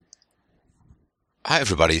Hi,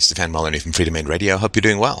 everybody. Stefan Molyneux from Freedom Main Radio. Hope you're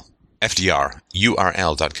doing well.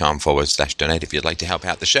 FDR.2525 if you'd like to help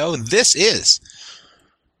out the show. This is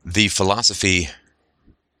the philosophy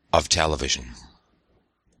of television.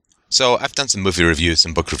 So I've done some movie reviews,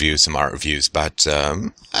 some book reviews, some art reviews, but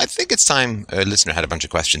I think it's time. A listener had a bunch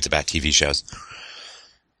of questions about TV shows.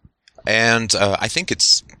 And I think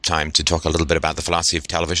it's time to talk a little bit about the philosophy of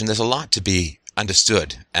television. There's a lot to be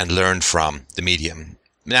understood and learned from the medium.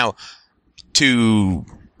 Now, to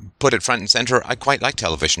put it front and center, I quite like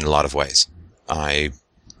television in a lot of ways. I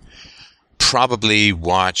probably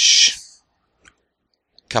watch a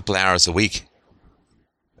couple hours a week.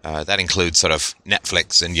 That includes sort of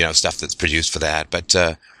Netflix and, stuff that's produced for that. But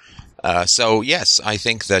so, yes, I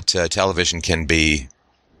think that television can be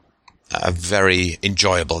very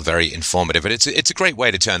enjoyable, very informative. And it's a great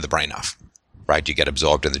way to turn the brain off, right? You get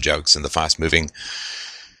absorbed in the jokes and the fast-moving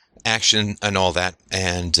action and all that.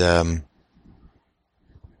 And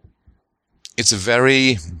it's a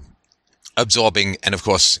very absorbing and, of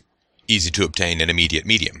course, easy to obtain and immediate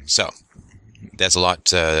medium. So there's a lot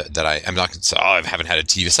that I'm not going to say, I haven't had a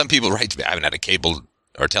TV. Some people write to me, I haven't had a cable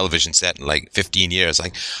or television set in like 15 years.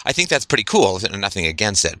 Like, I think that's pretty cool. Nothing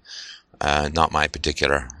against it. Not my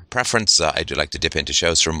particular preference. I do like to dip into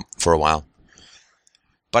shows for a while.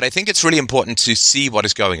 But I think it's really important to see what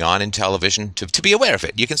is going on in television, to be aware of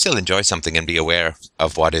it. You can still enjoy something and be aware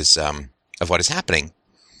of what is happening.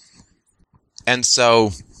 And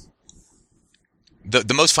so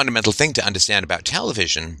the most fundamental thing to understand about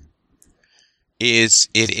television is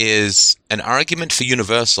it is an argument for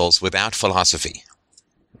universals without philosophy.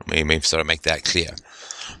 Let me sort of make that clear.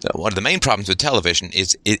 One of the main problems with television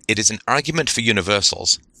is it is an argument for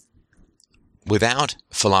universals without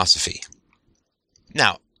philosophy.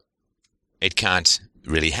 Now, it can't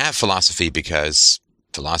really have philosophy because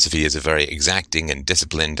philosophy is a very exacting and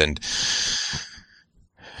disciplined and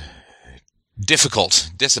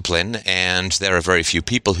difficult discipline, and there are very few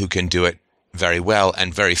people who can do it very well,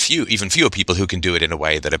 and even fewer people who can do it in a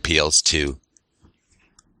way that appeals to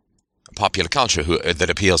popular culture,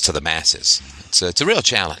 that appeals to the masses. It's a real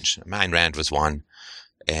challenge. Ayn Rand was one,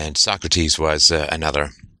 and Socrates was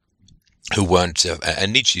another, who weren't,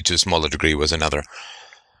 and Nietzsche to a smaller degree was another.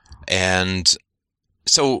 And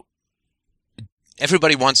so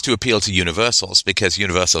everybody wants to appeal to universals because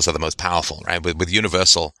universals are the most powerful, right? With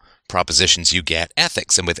universal propositions, you get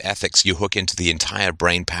ethics, and with ethics, you hook into the entire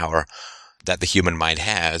brain power that the human mind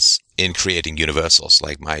has in creating universals.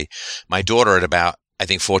 Like my daughter at about, I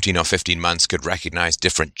think, 14 or 15 months could recognize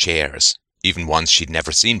different chairs. Even ones she'd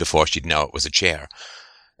never seen before, she'd know it was a chair.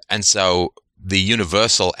 And so the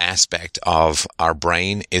universal aspect of our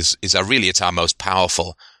brain is really, it's our most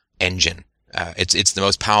powerful engine. It's the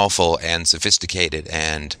most powerful and sophisticated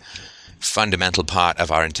and fundamental part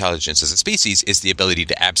of our intelligence as a species is the ability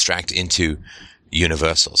to abstract into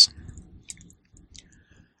universals.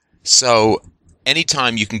 So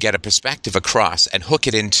anytime you can get a perspective across and hook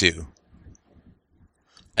it into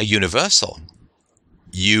a universal,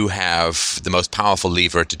 you have the most powerful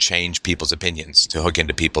lever to change people's opinions, to hook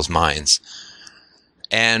into people's minds.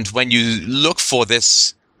 And when you look for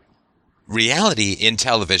this reality in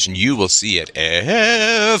television, you will see it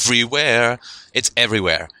everywhere. It's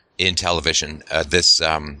everywhere in television. This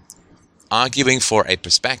arguing for a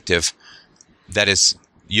perspective that is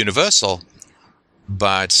universal,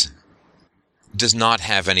 but does not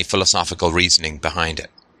have any philosophical reasoning behind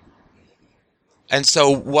it. And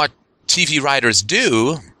so what TV writers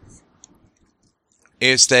do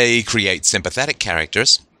is they create sympathetic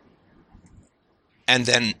characters and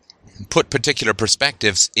then put particular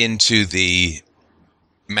perspectives into the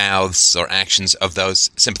mouths or actions of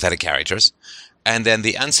those sympathetic characters. And then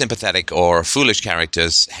the unsympathetic or foolish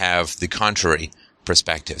characters have the contrary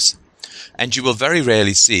perspectives. And you will very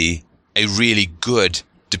rarely see a really good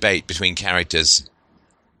debate between characters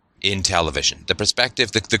in television. The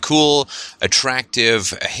perspective, the cool,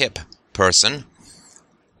 attractive, hip person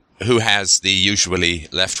who has the usually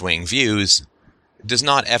left-wing views does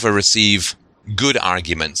not ever receive good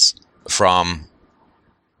arguments from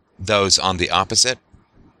those on the opposite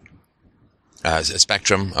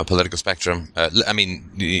spectrum, a political spectrum.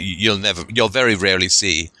 You'll very rarely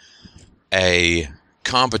see a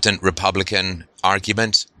competent Republican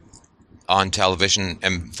argument on television.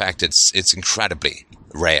 In fact, it's incredibly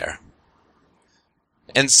rare.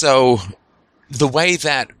 And so the way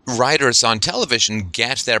that writers on television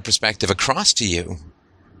get their perspective across to you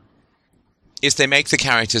is they make the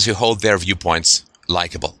characters who hold their viewpoints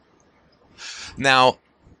likable. Now,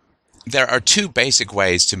 there are two basic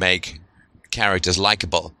ways to make characters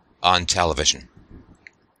likable on television.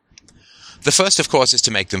 The first, of course, is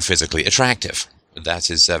to make them physically attractive. That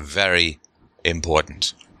is very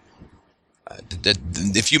important.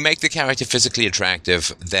 If you make the character physically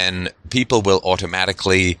attractive, then people will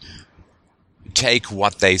automatically take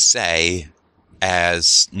what they say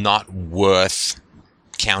as not worth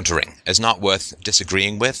countering, as not worth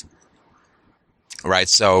disagreeing with, right?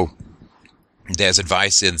 So there's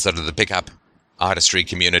advice in sort of the pickup artistry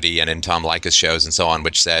community and in Tom Leykis shows and so on,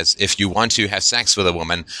 which says if you want to have sex with a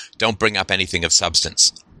woman, don't bring up anything of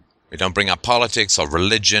substance. Don't bring up politics or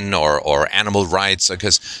religion or animal rights,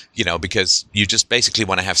 because you just basically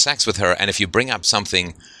want to have sex with her. And if you bring up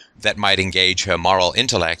something that might engage her moral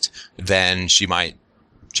intellect, then she might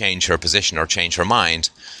change her position or change her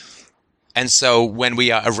mind. And so when we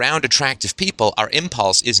are around attractive people, our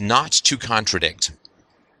impulse is not to contradict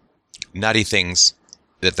nutty things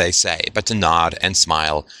that they say, but to nod and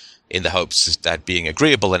smile in the hopes that being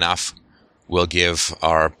agreeable enough will give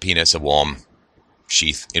our penis a warm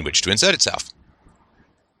sheath in which to insert itself.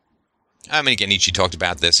 I mean, again, Nietzsche talked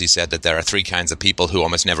about this. He said that there are three kinds of people who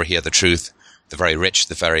almost never hear the truth: the very rich,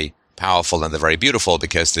 the very powerful, and the very beautiful,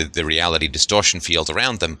 because the reality distortion field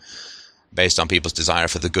around them, based on people's desire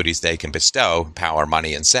for the goodies they can bestow, power,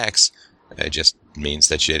 money, and sex, it just means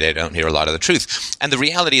that they don't hear a lot of the truth. And the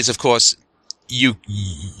reality is, of course, you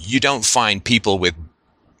don't find people with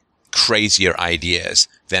crazier ideas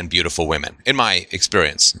than beautiful women, in my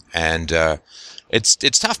experience. And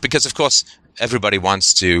it's tough because, of course, everybody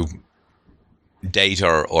wants to date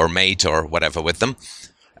or mate or whatever with them.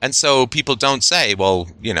 And so people don't say, well,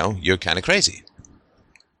 you're kind of crazy.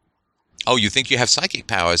 Oh, you think you have psychic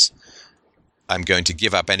powers? I'm going to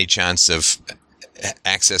give up any chance of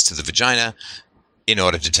access to the vagina in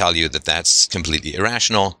order to tell you that that's completely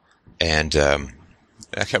irrational. And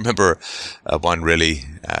I can remember one really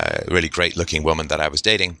great-looking woman that I was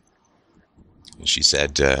dating. She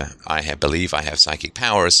said, I believe I have psychic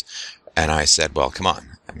powers. And I said, well, come on.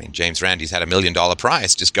 I mean, James Randi's had $1 million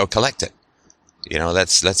prize. Just go collect it.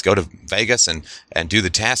 Let's go to Vegas and do the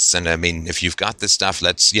tests. And I mean, if you've got this stuff,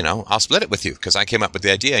 I'll split it with you, because I came up with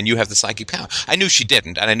the idea and you have the psychic power. I knew she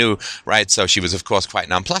didn't. And I knew, right? So she was, of course, quite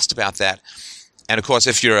nonplussed about that. And of course,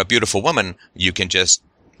 if you're a beautiful woman, you can just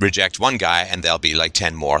reject one guy and there'll be like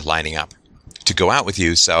 10 more lining up to go out with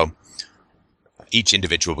you. So each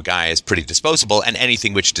individual guy is pretty disposable, and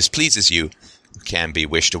anything which displeases you can be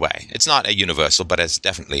wished away. It's not a universal, but it's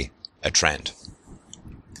definitely a trend.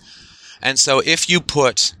 And so if you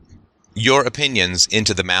put your opinions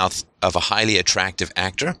into the mouth of a highly attractive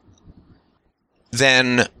actor,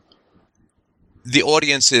 then the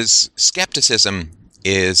audience's skepticism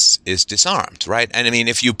is disarmed, right? And I mean,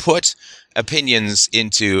 if you put opinions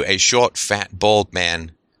into a short, fat, bald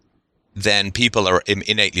man, then people are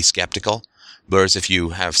innately skeptical. Whereas if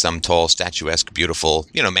you have some tall, statuesque, beautiful,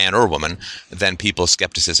 man or woman, then people's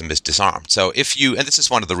skepticism is disarmed. So and this is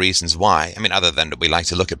one of the reasons why, I mean, other than that we like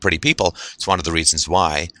to look at pretty people, it's one of the reasons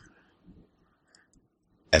why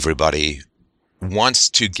everybody wants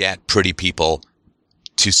to get pretty people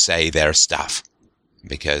to say their stuff,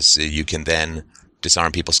 because you can then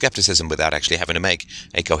disarm people's skepticism without actually having to make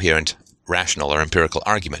a coherent, rational, or empirical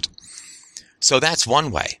argument. So that's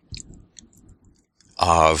one way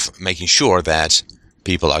of making sure that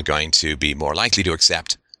people are going to be more likely to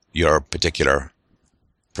accept your particular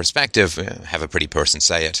perspective, have a pretty person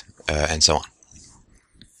say it, and so on.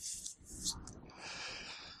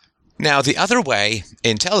 Now, the other way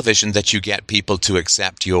in television that you get people to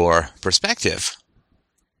accept your perspective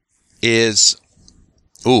is,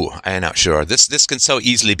 I'm not sure. This can so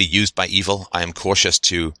easily be used by evil. I am cautious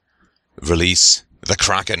to release the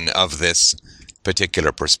kraken of this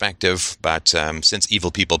particular perspective, but since evil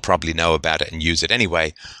people probably know about it and use it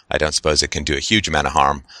anyway, I don't suppose it can do a huge amount of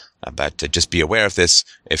harm. But just be aware of this.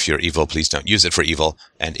 If you're evil, please don't use it for evil.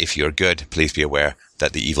 And if you're good, please be aware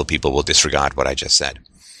that the evil people will disregard what I just said.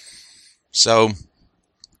 So,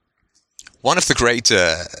 one of the great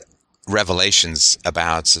revelations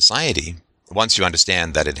about society, once you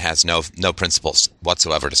understand that it has no principles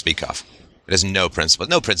whatsoever to speak of. It has no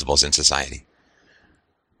principles in society.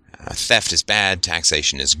 Theft is bad,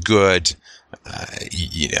 taxation is good,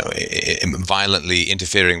 violently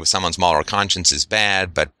interfering with someone's moral conscience is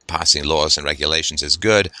bad, but passing laws and regulations is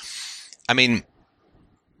good. I mean,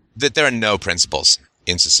 that there are no principles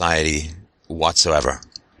in society whatsoever.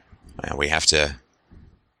 We have to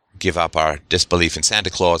give up our disbelief in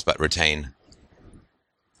Santa Claus, but retain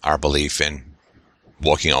our belief in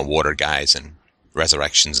walking on water guys and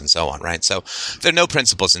resurrections and so on, right? So there are no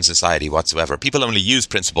principles in society whatsoever. People only use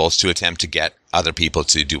principles to attempt to get other people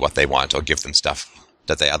to do what they want or give them stuff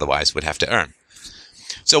that they otherwise would have to earn.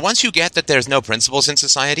 So once you get that there's no principles in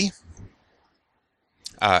society,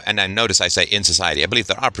 and I notice I say in society, I believe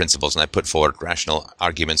there are principles, and I put forward rational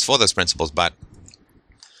arguments for those principles, but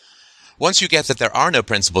once you get that there are no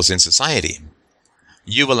principles in society,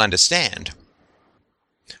 you will understand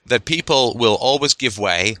that people will always give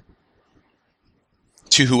way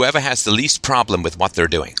to whoever has the least problem with what they're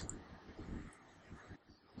doing.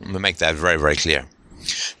 I'm going to make that very, very clear.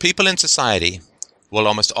 People in society will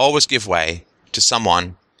almost always give way to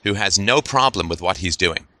someone who has no problem with what he's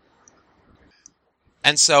doing.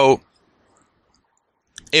 And so,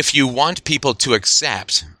 if you want people to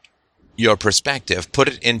accept your perspective, put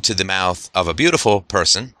it into the mouth of a beautiful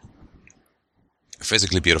person, a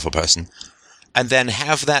physically beautiful person, and then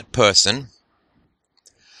have that person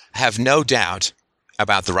have no doubt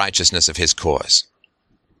about the righteousness of his cause.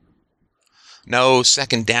 No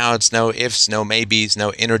second doubts, no ifs, no maybes,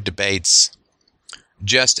 no inner debates.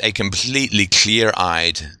 Just a completely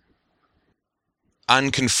clear-eyed,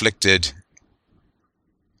 unconflicted,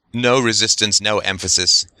 no resistance, no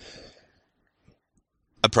emphasis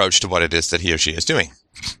approach to what it is that he or she is doing.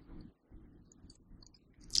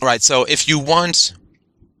 All right, so if you want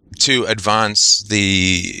to advance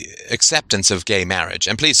the acceptance of gay marriage,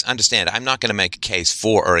 and please understand, I'm not going to make a case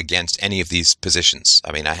for or against any of these positions.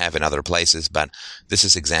 I mean, I have in other places, but this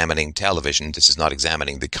is examining television. This is not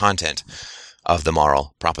examining the content of the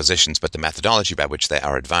moral propositions, but the methodology by which they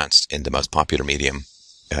are advanced in the most popular medium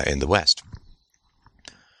in the West.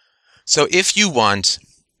 So if you want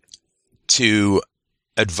to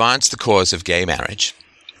advance the cause of gay marriage,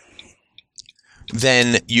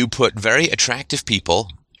 then you put very attractive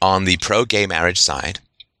people on the pro-gay marriage side,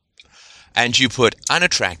 and you put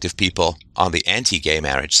unattractive people on the anti-gay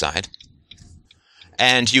marriage side,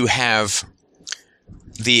 and you have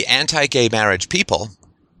the anti-gay marriage people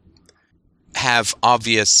have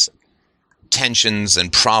obvious tensions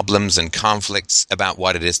and problems and conflicts about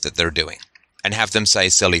what it is that they're doing, and have them say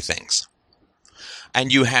silly things.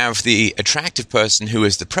 And you have the attractive person who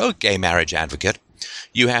is the pro-gay marriage advocate.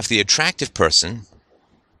 You have the attractive person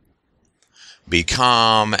be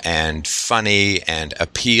calm and funny and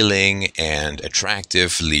appealing and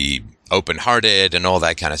attractively open-hearted and all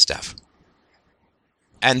that kind of stuff.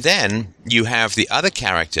 And then you have the other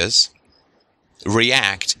characters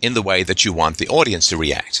react in the way that you want the audience to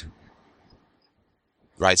react.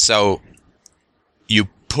 Right? So you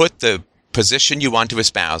put the position you want to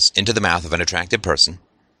espouse into the mouth of an attractive person.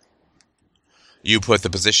 You put the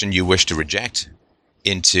position you wish to reject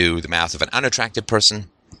into the mouth of an unattractive person.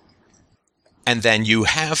 And then you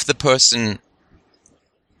have the person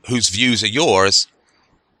whose views are yours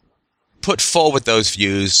put forward those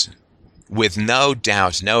views with no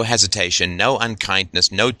doubt, no hesitation, no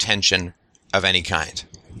unkindness, no tension of any kind.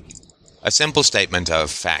 A simple statement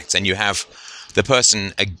of facts. And you have the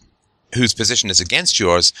person whose position is against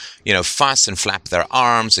yours, fuss and flap their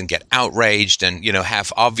arms and get outraged and,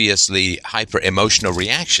 have obviously hyper-emotional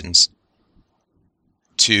reactions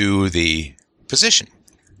to the position.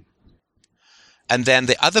 And then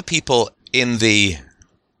the other people in the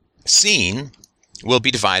scene will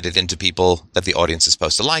be divided into people that the audience is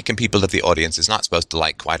supposed to like and people that the audience is not supposed to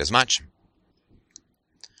like quite as much.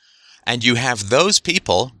 And you have those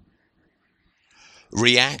people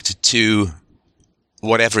react to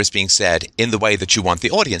whatever is being said in the way that you want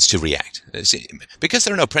the audience to react. See, because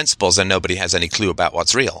there are no principles and nobody has any clue about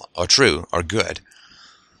what's real or true or good,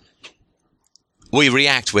 we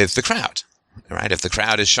react with the crowd. Right? If the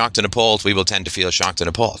crowd is shocked and appalled, we will tend to feel shocked and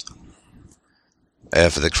appalled.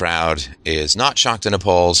 If the crowd is not shocked and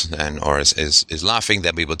appalled or is laughing,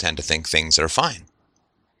 then we will tend to think things are fine.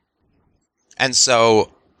 And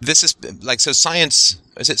so this is so science,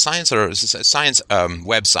 is it science or is it a science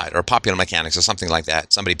website or Popular Mechanics or something like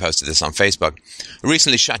that? Somebody posted this on Facebook.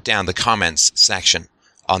 Recently shut down the comments section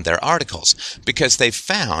on their articles because they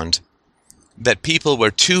found that people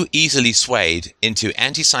were too easily swayed into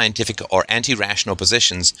anti-scientific or anti-rational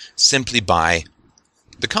positions simply by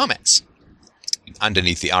the comments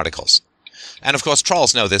underneath the articles. And of course,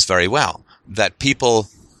 trolls know this very well, that people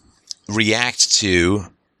react to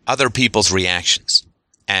other people's reactions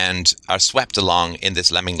and are swept along in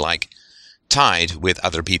this lemming-like tide with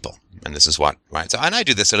other people. And this is what, right? So, and I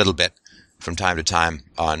do this a little bit from time to time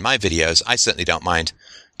on my videos. I certainly don't mind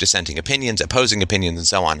dissenting opinions, opposing opinions, and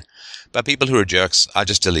so on. But people who are jerks, I'll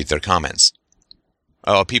just delete their comments.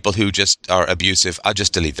 Or people who just are abusive, I'll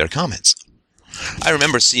just delete their comments. I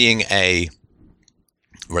remember seeing a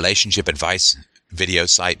relationship advice video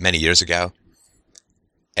site many years ago.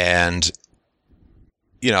 And,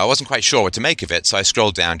 I wasn't quite sure what to make of it. So I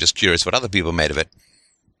scrolled down, just curious what other people made of it.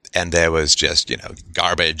 And there was just,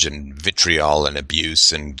 garbage and vitriol and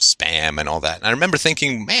abuse and spam and all that. And I remember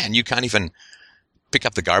thinking, man, you can't even pick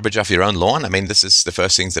up the garbage off your own lawn? I mean, this is the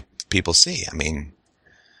first things that people see. I mean,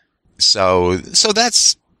 so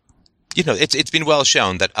that's, it's been well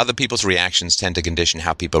shown that other people's reactions tend to condition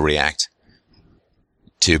how people react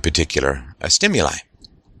to particular stimuli.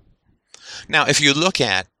 Now, if you look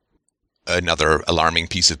at another alarming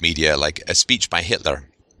piece of media, like a speech by Hitler,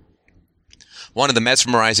 one of the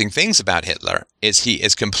mesmerizing things about Hitler is he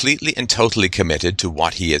is completely and totally committed to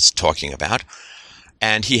what he is talking about,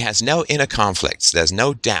 and he has no inner conflicts. There's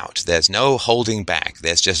no doubt. There's no holding back.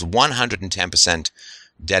 There's just 110%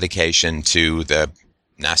 dedication to the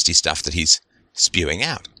nasty stuff that he's spewing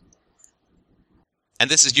out. And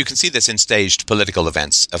this is, you can see this in staged political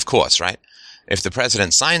events, of course, right? If the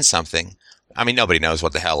president signs something, I mean, nobody knows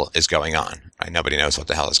what the hell is going on, right? Nobody knows what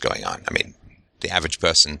the hell is going on. I mean, the average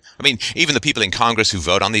person, even the people in Congress who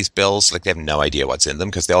vote on these bills, like, they have no idea what's in them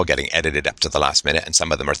because they're all getting edited up to the last minute, and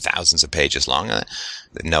some of them are thousands of pages long.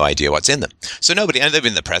 No idea what's in them. So nobody, and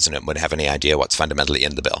even the president, would have any idea what's fundamentally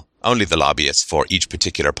in the bill. Only the lobbyists for each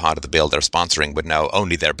particular part of the bill they're sponsoring would know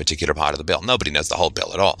only their particular part of the bill. Nobody knows the whole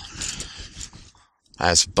bill at all.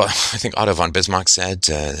 As I think Otto von Bismarck said,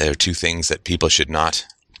 there are two things that people should not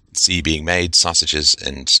see being made: sausages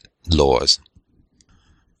and laws.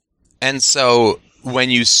 And so when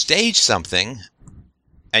you stage something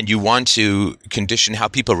and you want to condition how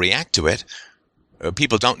people react to it,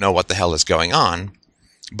 people don't know what the hell is going on.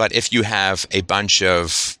 But if you have a bunch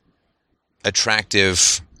of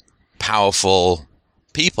attractive, powerful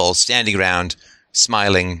people standing around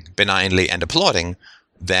smiling benignly and applauding,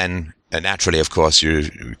 then naturally, of course, you're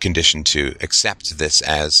conditioned to accept this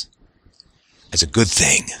as a good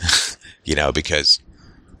thing, because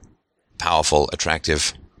powerful,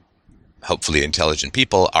 attractive, hopefully intelligent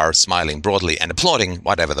people are smiling broadly and applauding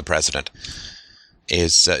whatever the president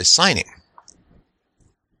is signing.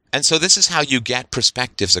 And so this is how you get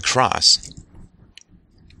perspectives across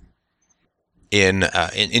in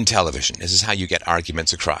television. This is how you get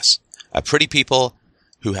arguments across. Pretty people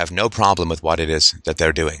who have no problem with what it is that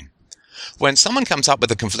they're doing. When someone comes up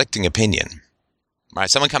with a conflicting opinion, right?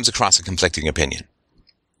 Someone comes across a conflicting opinion,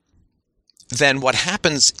 then what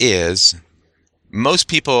happens is most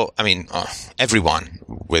people, everyone,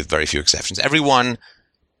 with very few exceptions, everyone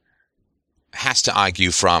has to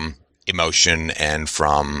argue from emotion and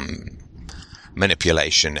from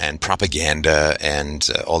manipulation and propaganda and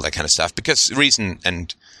all that kind of stuff, because reason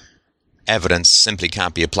and evidence simply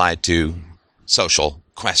can't be applied to social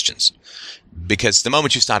questions. Because the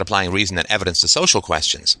moment you start applying reason and evidence to social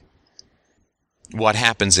questions, what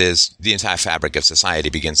happens is the entire fabric of society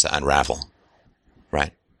begins to unravel,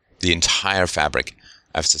 right? The entire fabric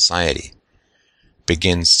of society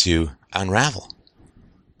begins to unravel.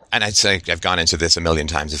 And I'd say, I've gone into this a million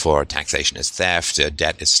times before: taxation is theft,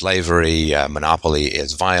 debt is slavery, monopoly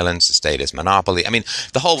is violence, the state is monopoly.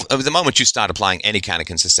 The moment you start applying any kind of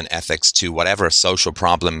consistent ethics to whatever social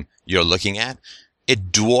problem you're looking at,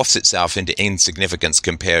 it dwarfs itself into insignificance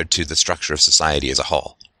compared to the structure of society as a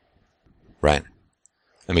whole, right?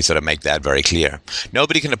 Let me sort of make that very clear.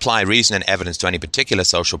 Nobody can apply reason and evidence to any particular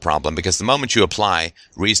social problem, because the moment you apply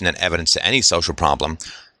reason and evidence to any social problem,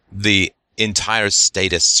 the entire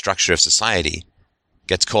status structure of society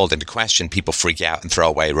gets called into question. People freak out and throw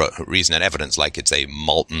away reason and evidence like it's a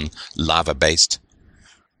molten lava-based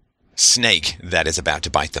snake that is about to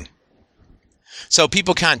bite them. So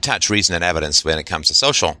people can't touch reason and evidence when it comes to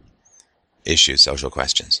social issues, social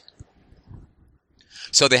questions.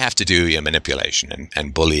 So they have to do manipulation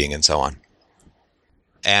and bullying and so on.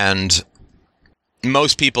 And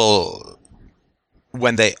most people,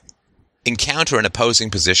 when they encounter an opposing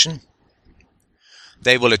position,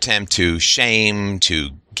 they will attempt to shame, to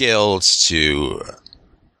guilt, to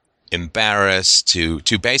embarrass, to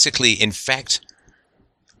basically infect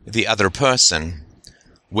the other person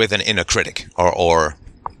with an inner critic, or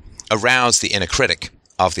arouse the inner critic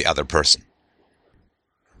of the other person,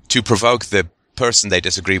 to provoke the person they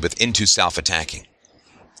disagree with into self-attacking.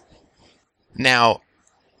 Now,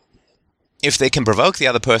 if they can provoke the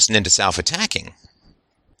other person into self-attacking,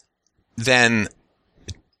 then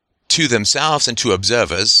to themselves and to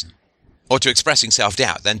observers, or to expressing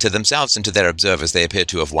self-doubt, then to themselves and to their observers, they appear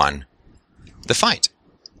to have won the fight,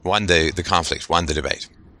 won the conflict, won the debate.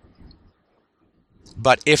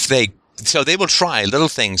 But so they will try little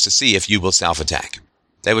things to see if you will self-attack.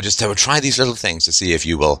 They will try these little things to see if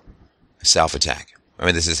you will self-attack.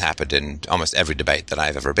 This has happened in almost every debate that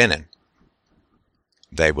I've ever been in.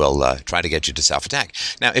 They will try to get you to self-attack.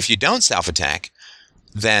 Now, if you don't self-attack,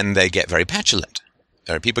 then they get very petulant.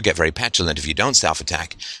 Or people get very petulant if you don't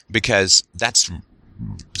self-attack, because that's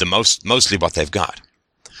mostly what they've got.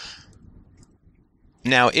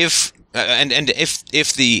 Now, if And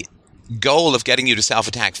if the goal of getting you to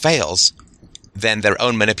self-attack fails, then their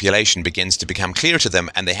own manipulation begins to become clear to them,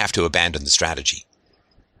 and they have to abandon the strategy.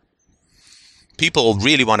 People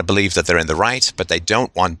really want to believe that they're in the right, but they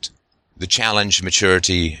don't want the challenge,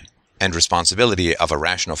 maturity, and responsibility of a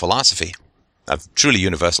rational philosophy, of truly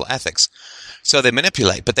universal ethics. So they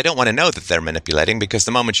manipulate, but they don't want to know that they're manipulating, because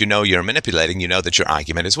the moment you know you're manipulating, you know that your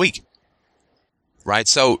argument is weak. Right?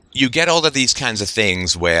 So you get all of these kinds of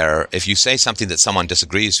things where if you say something that someone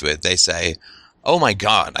disagrees with, they say, "Oh my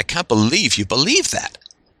God, I can't believe you believe that."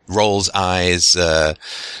 Rolls eyes. I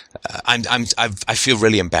feel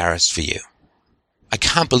really embarrassed for you. I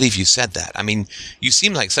can't believe you said that. I mean, you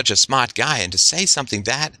seem like such a smart guy, and to say something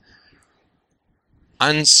that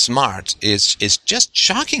unsmart is just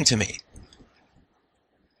shocking to me.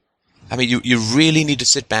 I mean, you really need to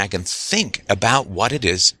sit back and think about what it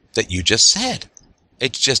is that you just said.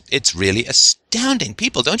 It's really astounding.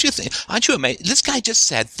 People, don't you think? Aren't you amazed? This guy just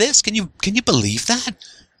said this. Can you believe that?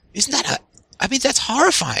 Isn't that I mean, that's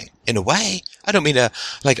horrifying in a way. I don't mean to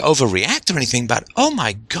overreact or anything, but oh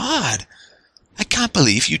my God, I can't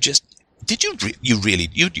believe you just,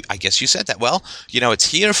 I guess you said that. Well,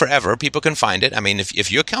 it's here forever. People can find it. I mean,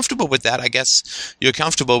 if you're comfortable with that, I guess you're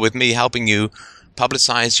comfortable with me helping you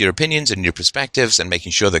publicize your opinions and your perspectives and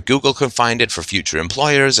making sure that Google can find it for future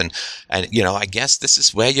employers. And I guess this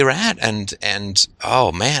is where you're at. And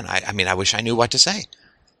oh man, I mean, I wish I knew what to say.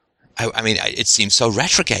 I mean, it seems so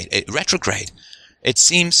retrograde. It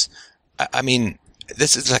seems, I mean,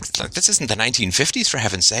 this is this isn't the 1950s, for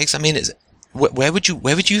heaven's sakes. I mean, where would you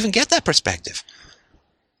even get that perspective?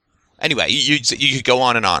 Anyway, you could go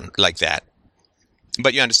on and on like that,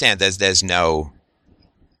 but you understand there's no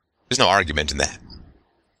argument in that.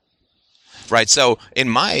 Right, so in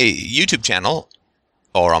my YouTube channel,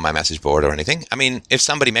 or on my message board or anything, I mean, if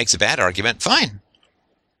somebody makes a bad argument, fine.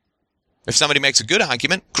 If somebody makes a good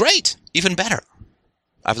argument, great, even better.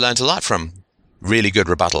 I've learned a lot from really good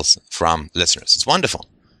rebuttals from listeners. It's wonderful.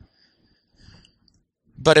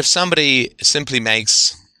 But if somebody simply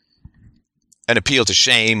makes an appeal to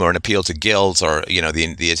shame or an appeal to guilt, or,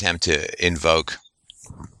 the attempt to invoke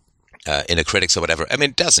inner critics or whatever, I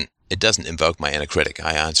mean, it doesn't invoke my inner critic.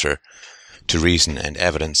 I answer to reason and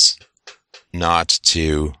evidence, not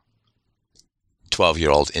to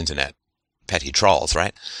 12-year-old internet petty trolls,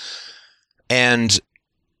 right? And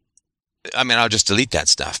I mean, I'll just delete that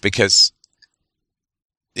stuff because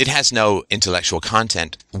it has no intellectual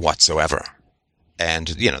content whatsoever. And,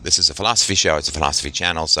 this is a philosophy show. It's a philosophy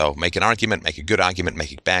channel. So make an argument, make a good argument,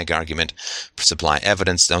 make a bad argument, supply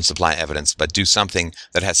evidence, don't supply evidence, but do something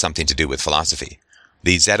that has something to do with philosophy.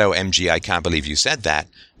 The ZOMG, I can't believe you said that,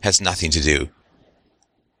 has nothing to do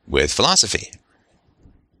with philosophy.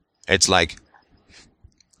 It's like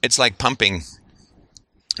pumping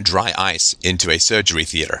dry ice into a surgery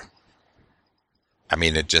theater. I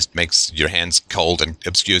mean, it just makes your hands cold and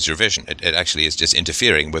obscures your vision. It actually is just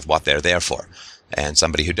interfering with what they're there for. And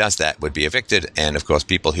somebody who does that would be evicted. And, of course,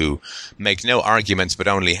 people who make no arguments but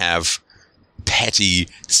only have petty,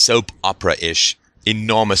 soap opera-ish,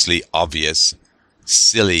 enormously obvious,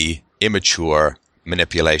 silly, immature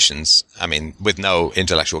manipulations, I mean, with no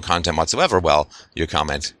intellectual content whatsoever, well, your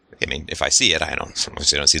comment, I mean, if I see it, I don't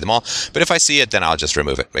see them all, but if I see it, then I'll just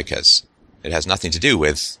remove it because it has nothing to do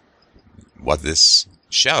with what this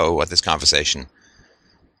conversation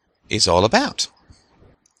is all about.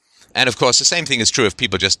 And of course, the same thing is true if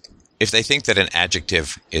they think that an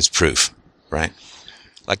adjective is proof, right?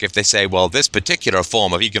 Like if they say, well, this particular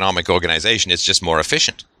form of economic organization is just more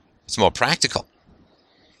efficient. It's more practical.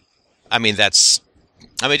 I mean, it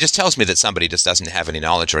just tells me that somebody just doesn't have any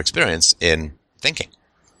knowledge or experience in thinking.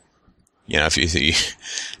 If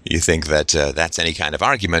you think that that's any kind of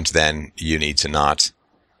argument, then you need to not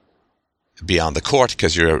be on the court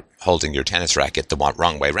because you're holding your tennis racket the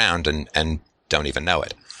wrong way round and don't even know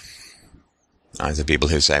it. The people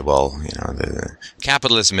who say, well, the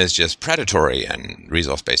capitalism is just predatory and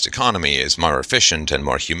resource-based economy is more efficient and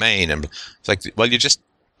more humane. And it's like, well, you're just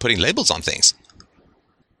putting labels on things.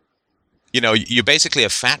 You're basically a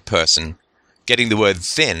fat person getting the word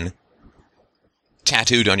thin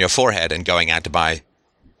tattooed on your forehead and going out to buy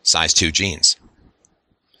size 2 jeans.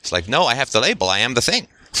 It's like, no, I have the label. I am the thing.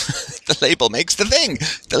 The label makes the thing.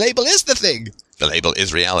 The label is the thing. The label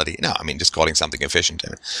is reality. No, I mean, just calling something efficient.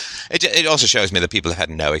 It also shows me that people have had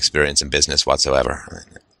no experience in business whatsoever.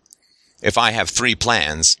 If I have 3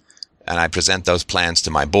 plans and I present those plans to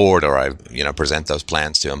my board, or I, present those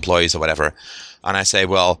plans to employees or whatever, and I say,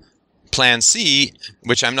 well, Plan C,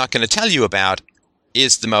 which I'm not going to tell you about,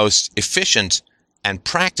 is the most efficient and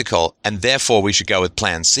practical, and therefore we should go with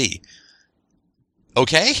Plan C.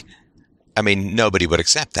 Okay? I mean, nobody would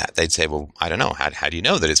accept that. They'd say, well, I don't know. How do you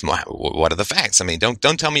know that it's more? What are the facts? I mean, don't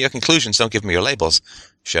tell me your conclusions. Don't give me your labels.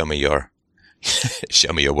 Show me your,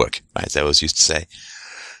 show me your work. Right? As I always used to say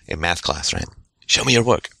in math class, right? Show me your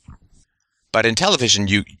work. But in television,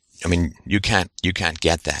 you can't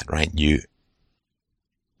get that, right? You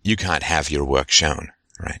can't have your work shown,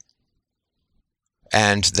 right?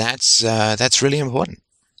 And that's really important.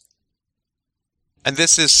 And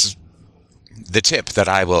this is the tip that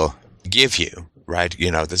I will give you, right?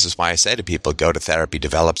 This is why I say to people, go to therapy,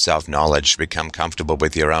 develop self-knowledge, become comfortable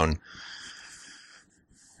with your own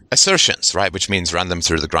assertions, right? Which means run them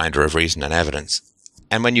through the grinder of reason and evidence.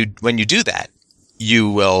 And when you do that, you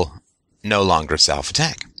will no longer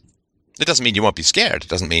self-attack. It doesn't mean you won't be scared. It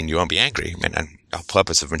doesn't mean you won't be angry. I mean, the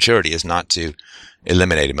purpose of maturity is not to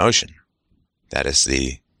eliminate emotion. That is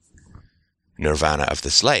the nirvana of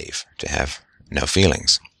the slave, to have no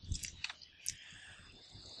feelings.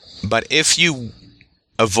 But if you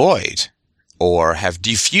avoid or have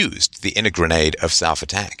diffused the inner grenade of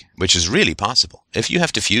self-attack, which is really possible, if you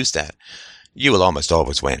have diffused that, you will almost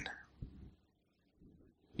always win.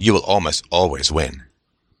 You will almost always win.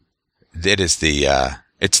 It is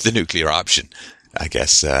it's the nuclear option, I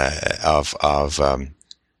guess, of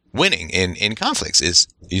winning in conflicts. Is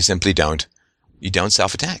you simply don't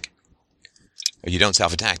self-attack. You don't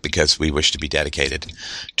self-attack because we wish to be dedicated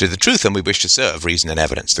to the truth, and we wish to serve reason and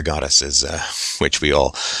evidence, the goddesses which we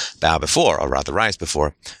all bow before, or rather rise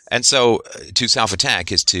before. And so to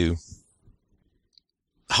self-attack is to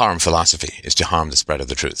harm philosophy, is to harm the spread of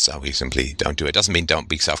the truth. So we simply don't do it. It doesn't mean don't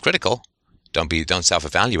be self-critical. Don't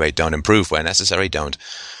self-evaluate. Don't improve where necessary. Don't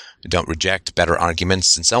reject better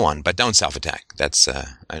arguments and so on. But don't self-attack. That's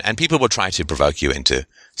and people will try to provoke you into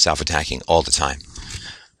self-attacking all the time.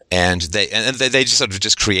 And they just sort of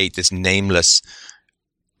just create this nameless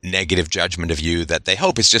negative judgment of you that they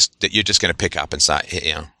hope is just that you're just going to pick up and say,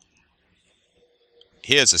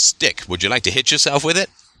 here's a stick. Would you like to hit yourself with it?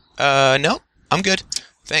 No, I'm good.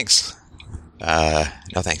 Thanks. No,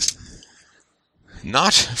 thanks.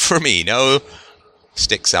 Not for me. No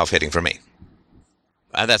stick self-hitting for me.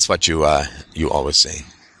 That's what you always say.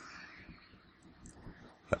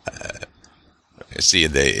 See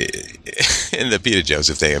in the Peter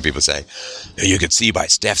Joseph thing, people say you could see by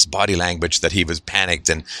Steph's body language that he was panicked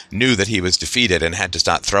and knew that he was defeated and had to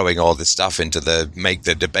start throwing all this stuff into make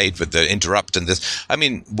the debate with the interrupt and this. I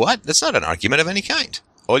mean, what? That's not an argument of any kind.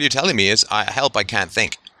 All you're telling me is, help, I can't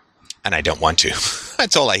think, and I don't want to.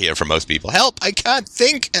 That's all I hear from most people. Help, I can't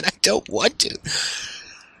think, and I don't want to.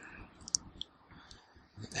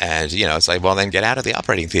 And, it's like, well, then get out of the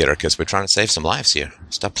operating theater because we're trying to save some lives here.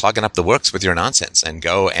 Stop plugging up the works with your nonsense and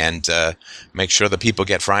go and make sure that people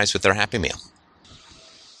get fries with their Happy Meal.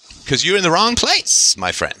 Because you're in the wrong place,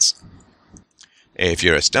 my friends. If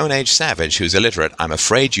you're a Stone Age savage who's illiterate, I'm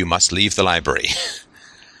afraid you must leave the library.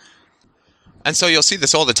 And so you'll see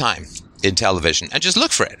this all the time in television. And just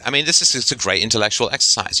look for it. I mean, this is a great intellectual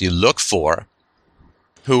exercise. You look for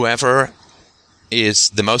whoever is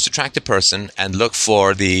the most attractive person and look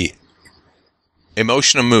for the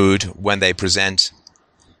emotional mood when they present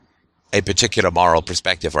a particular moral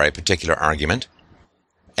perspective or a particular argument.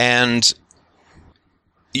 And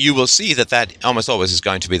you will see that almost always is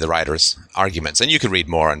going to be the writer's arguments. And you can read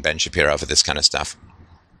more on Ben Shapiro for this kind of stuff.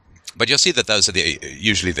 But you'll see that those are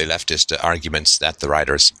usually the leftist arguments that the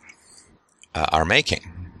writers are making.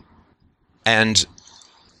 And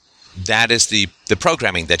that is the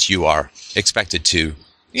programming that you are expected to,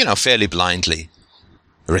 fairly blindly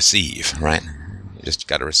receive, right? You just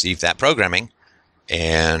got to receive that programming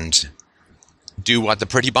and do what the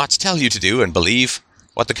pretty bots tell you to do and believe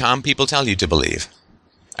what the calm people tell you to believe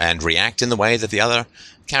and react in the way that the other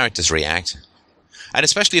characters react. And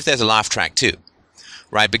especially if there's a laugh track too,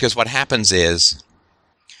 right? Because what happens is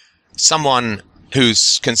someone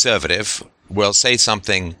who's conservative will say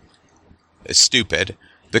something stupid.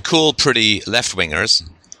 The cool, pretty left-wingers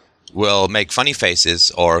will make funny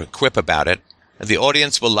faces or quip about it. The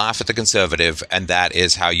audience will laugh at the conservative, and that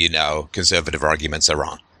is how you know conservative arguments are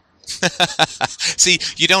wrong. See,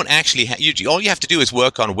 you don't actually all you have to do is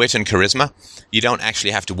work on wit and charisma. You don't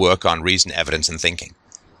actually have to work on reason, evidence, and thinking.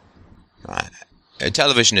 Right.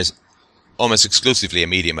 Television is almost exclusively a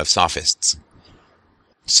medium of sophists.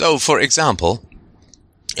 So, for example,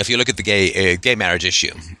 if you look at the gay marriage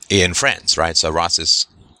issue in France, right? So Ross's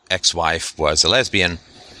ex-wife was a lesbian,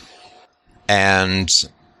 and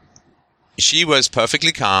she was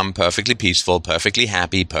perfectly calm, perfectly peaceful, perfectly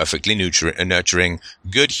happy, perfectly nurturing,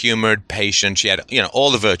 good-humored, patient. She had,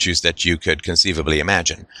 all the virtues that you could conceivably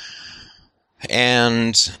imagine.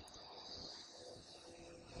 And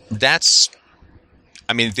that's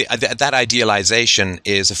I mean, that idealization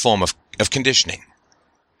is a form of conditioning,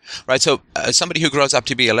 right? So somebody who grows up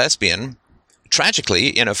to be a lesbian,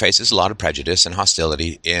 tragically, faces a lot of prejudice and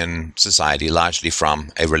hostility in society, largely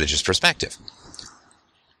from a religious perspective.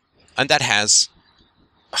 And that has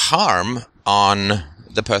harm on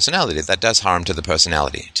the personality. That does harm to the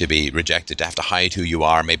personality, to be rejected, to have to hide who you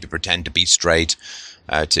are, maybe pretend to be straight,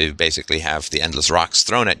 to basically have the endless rocks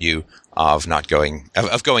thrown at you of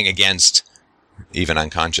going against even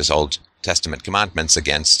unconscious Old Testament commandments,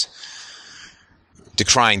 against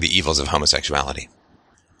decrying the evils of homosexuality.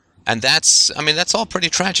 And that's all pretty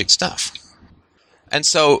tragic stuff. And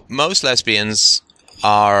so most lesbians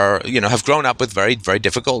have grown up with very, very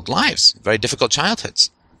difficult lives, very difficult childhoods.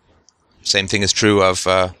 Same thing is true of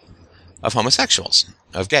homosexuals,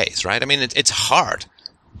 of gays, right? I mean, it's hard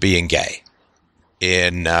being gay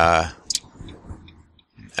in the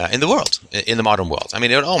world, in the modern world. I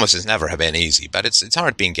mean, it almost has never been easy, but it's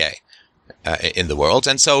hard being gay in the world.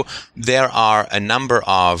 And so there are a number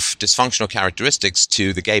of dysfunctional characteristics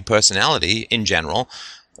to the gay personality in general,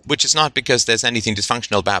 which is not because there's anything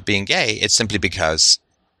dysfunctional about being gay. It's simply because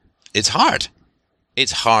it's hard.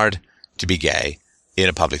 It's hard to be gay in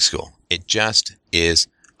a public school. It just is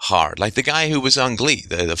hard. Like the guy who was on Glee,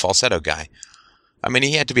 the falsetto guy. I mean,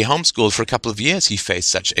 he had to be homeschooled for a couple of years. He faced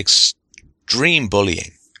such extreme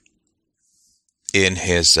bullying in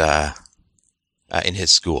his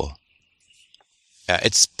school.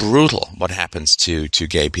 It's brutal what happens to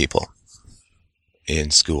gay people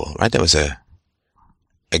in school, right? There was a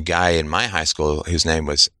guy in my high school whose name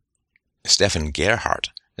was Stefan Gerhardt.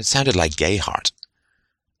 It sounded like Gayheart.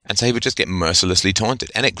 And so he would just get mercilessly taunted,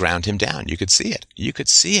 and it ground him down. You could see it. You could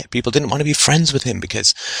see it. People didn't want to be friends with him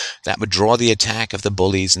because that would draw the attack of the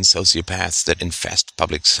bullies and sociopaths that infest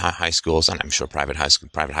public high schools, and I'm sure private high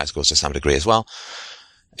schools to some degree as well.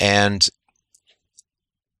 And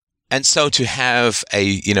so to have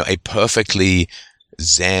a perfectly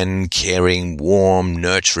zen, caring, warm,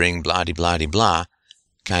 nurturing, blah-de-blah-de-blah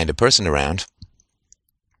kind of person around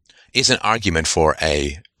is an argument for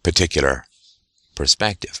a particular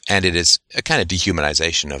perspective. And it is a kind of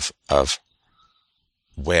dehumanization of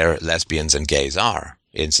where lesbians and gays are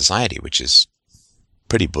in society, which is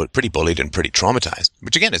pretty bullied and pretty traumatized,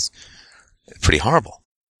 which again is pretty horrible.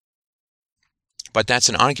 But that's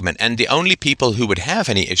an argument. And the only people who would have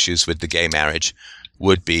any issues with the gay marriage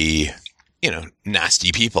would be,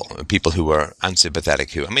 nasty people who were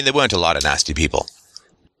unsympathetic, there weren't a lot of nasty people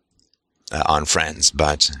on Friends,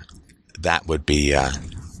 but that would be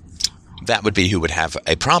who would have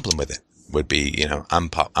a problem with it, would be,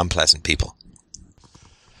 unpleasant people.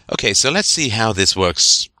 Okay, so let's see how this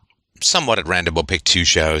works somewhat at random. We'll pick two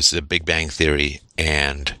shows, The Big Bang Theory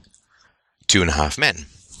and 2.5 Men.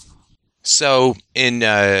 So in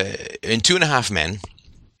 2.5 Men,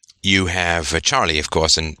 you have Charlie, of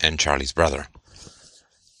course, and Charlie's brother.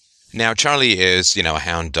 Now, Charlie is, a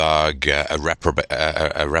hound dog, a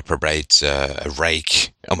reprobate, a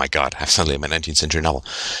rake. Oh my God, I've suddenly in my 19th century novel.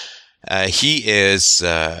 He is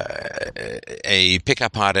a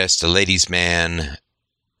pickup artist, a ladies' man,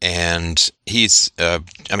 and he's. I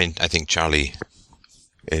think Charlie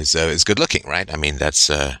is good looking, right?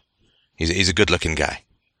 He's a good looking guy,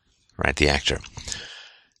 right? The actor,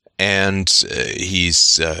 and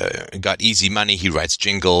he's got easy money. He writes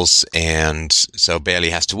jingles, and so barely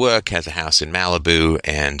has to work. Has a house in Malibu,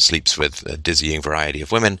 and sleeps with a dizzying variety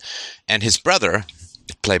of women. And his brother,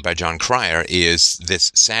 played by John Cryer, is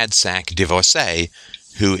this sad sack divorcee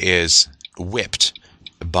who is whipped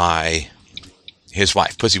by his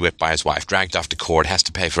wife, pussy whipped by his wife, dragged off to court, has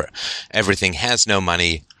to pay for everything, has no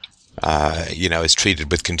money, is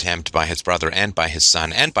treated with contempt by his brother and by his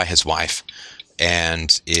son and by his wife,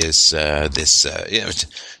 and is this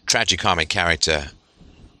tragicomic character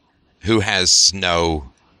who has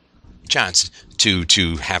no chance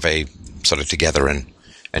to have a sort of together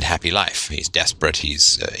and happy life. He's desperate,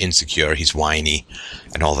 he's insecure, he's whiny,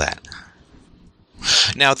 and all that.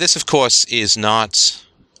 Now, this, of course, is not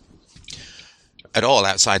at all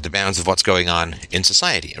outside the bounds of what's going on in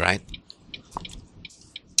society, right?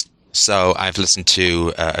 So I've listened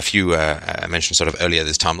to a few, I mentioned sort of earlier,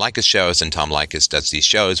 there's Tom Leykis shows, and Tom Leykis does these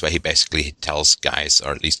shows where he basically tells guys,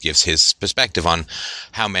 or at least gives his perspective on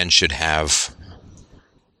how men should have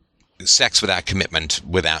sex without commitment,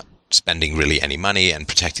 without spending really any money, and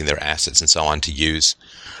protecting their assets and so on, to use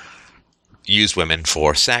women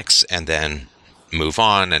for sex and then move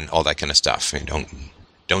on and all that kind of stuff.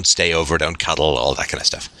 Don't stay over, don't cuddle, all that kind of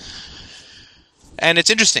stuff. And it's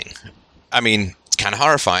interesting. It's kind of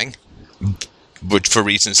horrifying, but for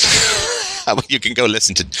reasons You can go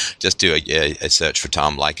listen to, just do a search for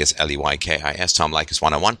Tom Leykis, Leykis, Tom Leykis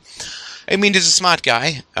 101. I mean, he's a smart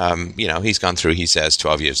guy. He's gone through, he says,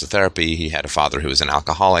 12 years of therapy. He had a father who was an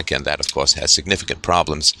alcoholic, and that, of course, has significant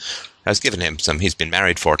problems. Has given him he's been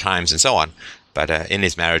married 4 times and so on. But in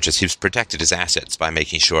his marriages, he's protected his assets by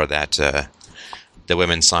making sure that the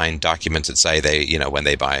women sign documents that say when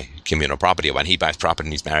they buy communal property, or when he buys property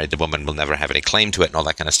and he's married, the woman will never have any claim to it and all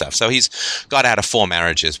that kind of stuff. So he's got out of 4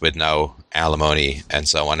 marriages with no alimony and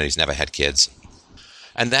so on, and he's never had kids.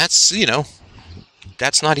 And that's,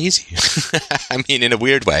 that's not easy. I mean, in a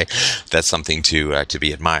weird way, that's something to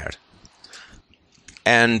be admired.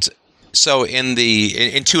 And so in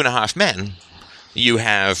 2.5 Men, you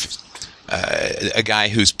have a guy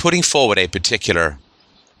who's putting forward a particular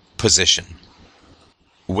position,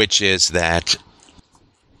 which is that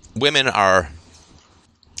women are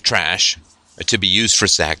trash to be used for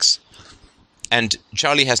sex, and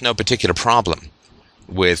Charlie has no particular problem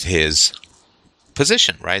with his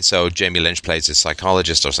position, right? So Jamie Lynch plays a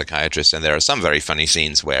psychologist or psychiatrist, and there are some very funny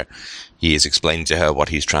scenes where he is explaining to her what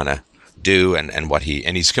he's trying to do and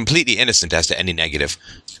he's completely innocent as to any negative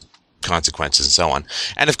consequences and so on.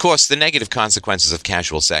 And of course, the negative consequences of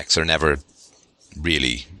casual sex are never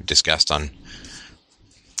really discussed on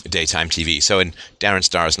daytime TV. So in Darren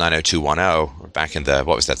Star's 90210, back in the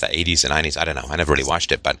 80s and 90s, I don't know, I never really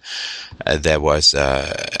watched it, but there was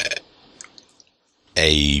a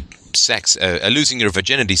losing your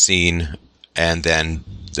virginity scene, and then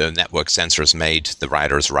the network censors made the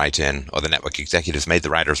writers write in, or the network executives made the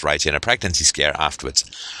writers write in a pregnancy scare afterwards,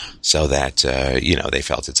 so that they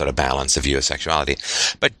felt it sort of balanced the view of sexuality.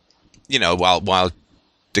 But while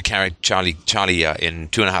the character Charlie in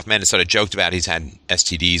 2.5 Men sort of joked about he's had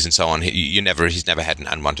STDs and so on, he's never had an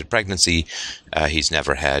unwanted pregnancy, he's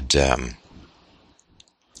never had a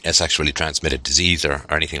sexually transmitted disease or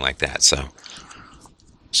anything like that. So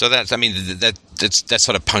that's, I mean, that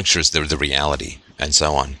sort of punctures the reality and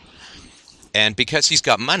so on. And because he's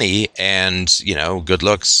got money and, good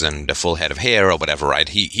looks and a full head of hair or whatever, right,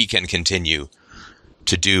 he can continue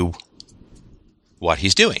to do what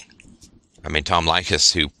he's doing. I mean, Tom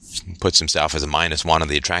Leykis, who puts himself as a -1 on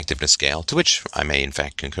the attractiveness scale, to which I may in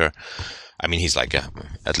fact concur. I mean, he's like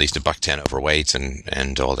at least $110 overweight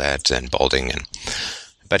and all that, and balding,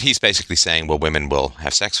 but he's basically saying, well, women will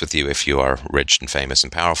have sex with you if you are rich and famous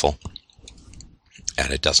and powerful,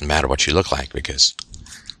 and it doesn't matter what you look like, because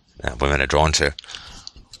women are drawn to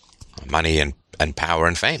money and power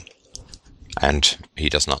and fame. And he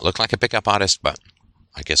does not look like a pickup artist, but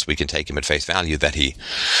I guess we can take him at face value that he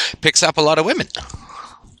picks up a lot of women.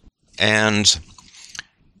 And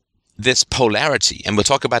this polarity, and we'll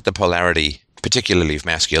talk about the polarity, particularly of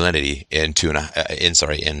masculinity, in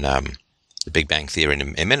The Big Bang Theory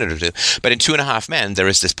in a minute or two. But in 2.5 Men, there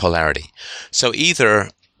is this polarity. So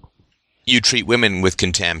either you treat women with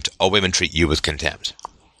contempt, or women treat you with contempt.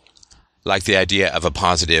 Like the idea of a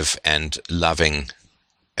positive and loving,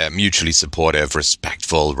 mutually supportive,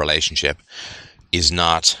 respectful relationship is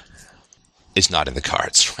not in the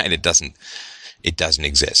cards, right? It doesn't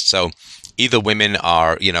exist. So either women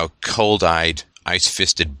are, cold-eyed,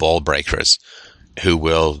 ice-fisted ball breakers who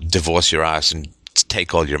will divorce your ass and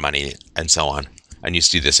take all your money and so on. And you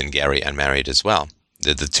see this in Gary Unmarried as well.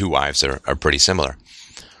 The two wives are pretty similar.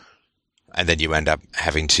 And then you end up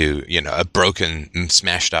having to, a broken,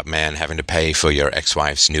 smashed up man having to pay for your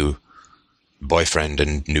ex-wife's new boyfriend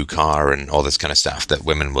and new car and all this kind of stuff, that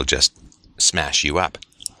women will just smash you up.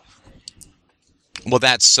 Well,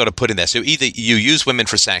 that's sort of put in there. So either you use women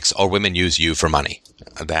for sex, or women use you for money.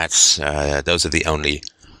 Those are the only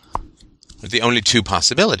two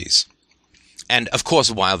possibilities. And of course,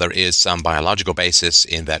 while there is some biological basis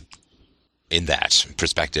in that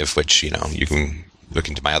perspective, which, you can look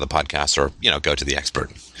into my other podcasts, or, go to the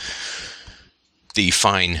expert, the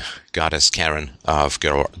fine goddess Karen of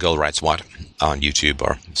Girl Writes What on YouTube,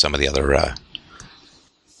 or some of the other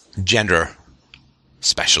gender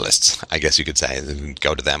specialists, I guess you could say.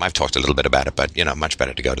 Go to them. I've talked a little bit about it, but, much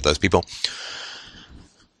better to go to those people.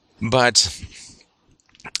 But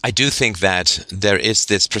I do think that there is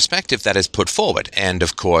this perspective that is put forward. And,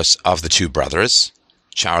 of course, of the two brothers,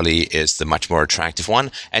 Charlie is the much more attractive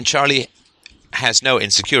one. And Charlie has no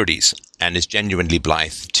insecurities and is genuinely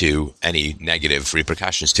blithe to any negative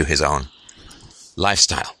repercussions to his own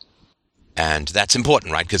lifestyle. And that's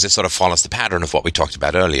important, right? Because it sort of follows the pattern of what we talked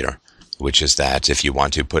about earlier, which is that if you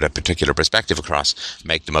want to put a particular perspective across,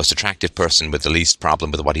 make the most attractive person with the least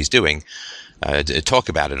problem with what he's doing, talk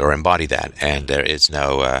about it or embody that. And there is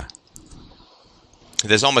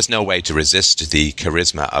there's almost no way to resist the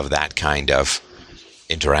charisma of that kind of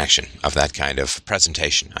interaction, of that kind of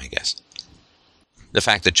presentation, I guess. the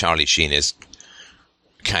fact that Charlie Sheen is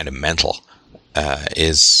kind of mental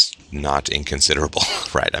is not inconsiderable,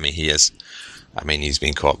 right? I mean, he's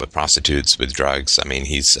been caught with prostitutes, with drugs. I mean,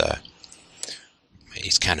 he's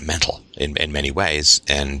kind of mental in many ways,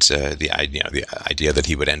 and the idea that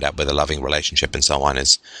he would end up with a loving relationship and so on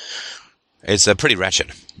is pretty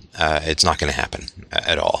wretched. It's not going to happen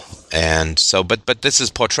at all. And so, but this is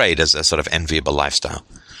portrayed as a sort of enviable lifestyle.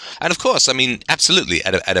 And of course, I mean, absolutely,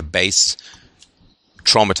 at a base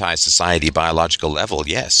traumatized society biological level,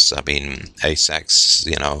 yes. I mean, sex,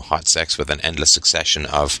 hot sex with an endless succession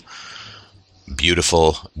of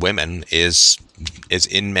beautiful women is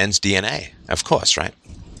in men's DNA, of course, right?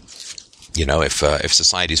 If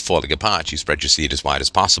society's falling apart, you spread your seed as wide as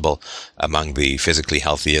possible among the physically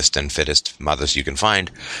healthiest and fittest mothers you can find.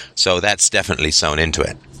 So that's definitely sewn into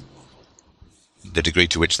it. The degree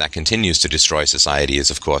to which that continues to destroy society is,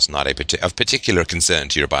 of course, not of particular concern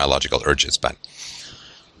to your biological urges. But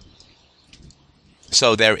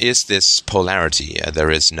so there is this polarity. There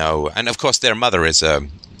is no, and of course, their mother is a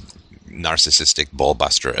narcissistic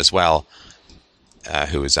ballbuster as well,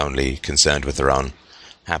 who is only concerned with her own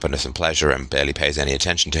happiness and pleasure and barely pays any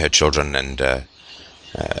attention to her children, and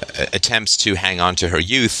attempts to hang on to her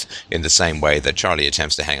youth in the same way that Charlie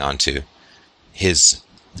attempts to hang on to his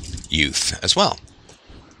youth as well.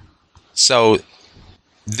 So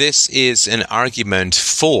this is an argument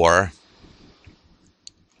for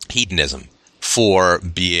hedonism, for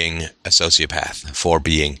being a sociopath, for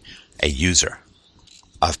being a user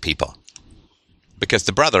of people. Because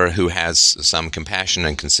the brother who has some compassion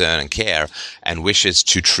and concern and care and wishes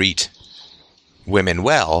to treat women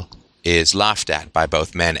well is laughed at by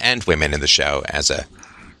both men and women in the show as a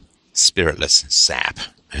spiritless sap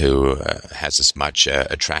who has as much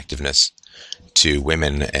attractiveness to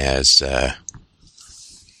women as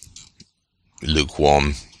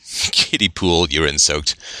lukewarm kiddie pool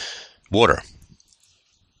urine-soaked water.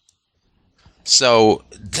 So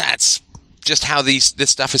that's just how this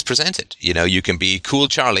stuff is presented. You can be cool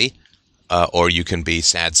Charlie, or you can be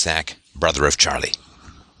sad sack brother of Charlie,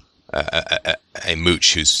 a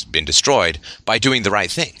mooch who's been destroyed by doing the right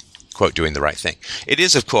thing, quote, doing the right thing. It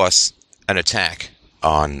is, of course, an attack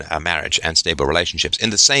on marriage and stable relationships in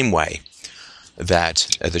the same way that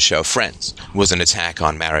the show Friends was an attack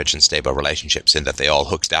on marriage and stable relationships, in that they all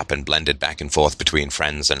hooked up and blended back and forth between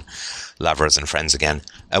friends and lovers and friends again,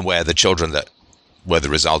 and where the children that were the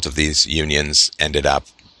result of these unions ended up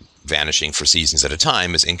vanishing for seasons at a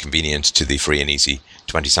time as inconvenient to the free and easy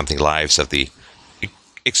 20-something lives of the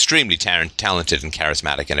extremely talented and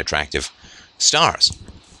charismatic and attractive stars.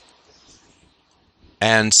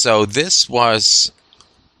 And so this was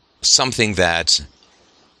something that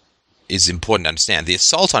is important to understand. The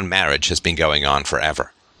assault on marriage has been going on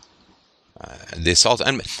forever.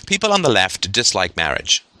 And people on the left dislike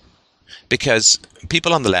marriage because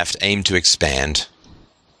people on the left aim to expand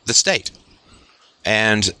the state.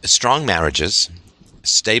 And strong marriages,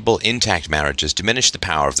 stable, intact marriages, diminish the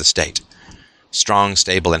power of the state. Strong,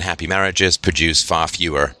 stable, and happy marriages produce far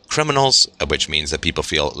fewer criminals, which means that people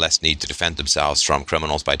feel less need to defend themselves from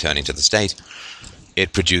criminals by turning to the state.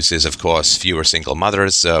 It produces, of course, fewer single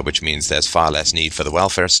mothers, which means there's far less need for the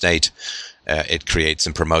welfare state. It creates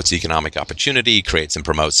and promotes economic opportunity, creates and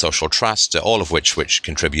promotes social trust, all of which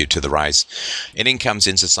contribute to the rise in incomes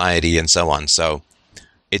in society and so on. So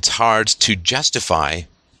it's hard to justify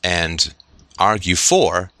and argue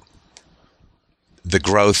for the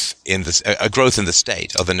growth in the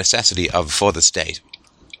state, or the necessity for the state,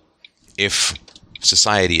 if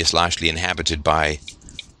society is largely inhabited by,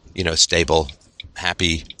 stable,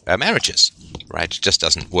 happy marriages, right? It just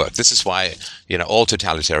doesn't work. This is why, all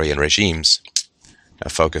totalitarian regimes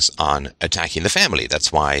focus on attacking the family.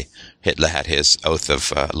 That's why Hitler had his oath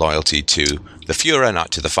of loyalty to the Führer,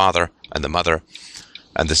 not to the father and the mother.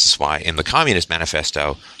 And this is why in the Communist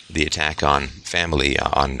Manifesto, the attack on family,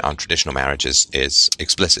 on traditional marriages is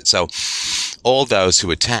explicit. So all those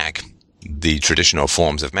who attack the traditional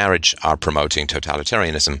forms of marriage are promoting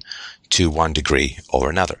totalitarianism to one degree or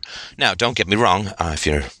another. Now, don't get me wrong. If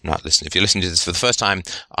you're listening to this for the first time,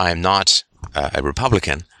 I am not a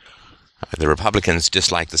Republican. The Republicans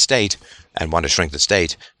dislike the state and want to shrink the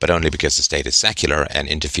state, but only because the state is secular and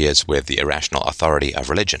interferes with the irrational authority of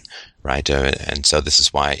religion, right? And so this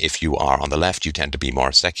is why if you are on the left, you tend to be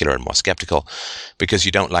more secular and more skeptical, because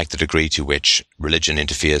you don't like the degree to which religion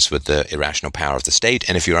interferes with the irrational power of the state.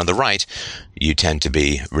 And if you're on the right, you tend to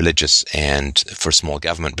be religious and for small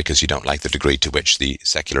government, because you don't like the degree to which the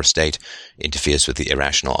secular state interferes with the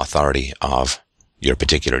irrational authority of your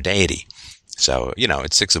particular deity. So,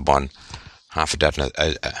 it's 6 of one, half a dozen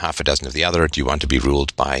of the other. Do you want to be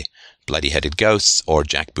ruled by bloody-headed ghosts or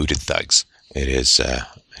jackbooted thugs. It is,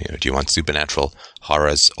 do you want supernatural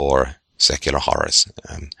horrors or secular horrors?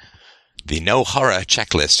 The no horror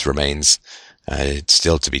checklist remains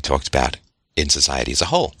still to be talked about in society as a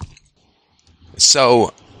whole.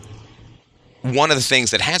 So, one of the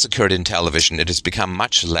things that has occurred in television, it has become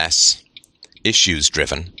much less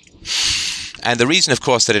issues-driven. And the reason, of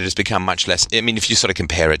course, that it has become much less, I mean, if you sort of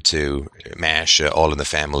compare it to MASH, All in the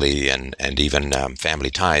Family, and even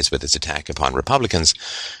Family Ties with its attack upon Republicans,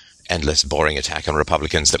 endless, boring attack on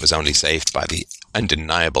Republicans that was only saved by the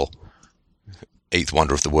undeniable eighth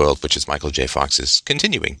wonder of the world, which is Michael J. Fox's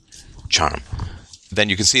continuing charm, then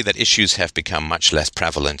you can see that issues have become much less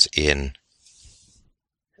prevalent in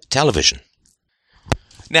television.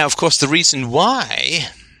 Now, of course, the reason why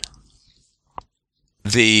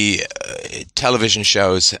the television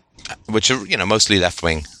shows, which are, mostly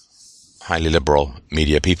left-wing, highly liberal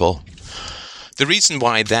media people, the reason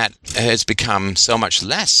why that has become so much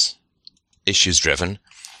less issues-driven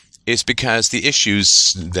is because the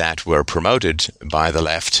issues that were promoted by the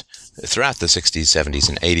left throughout the 60s, 70s,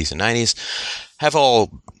 and 80s and 90s have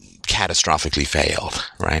all catastrophically failed,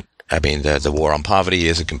 right? I mean, the war on poverty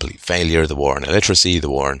is a complete failure. The war on illiteracy, the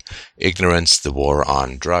war on ignorance, the war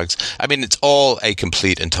on drugs. I mean, it's all a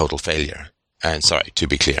complete and total failure. And sorry, to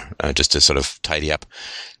be clear, just to sort of tidy up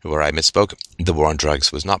where I misspoke, the war on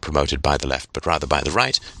drugs was not promoted by the left, but rather by the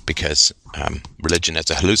right, because religion as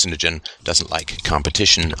a hallucinogen doesn't like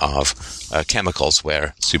competition of chemicals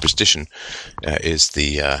where superstition is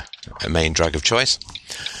the main drug of choice.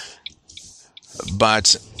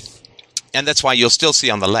 And that's why you'll still see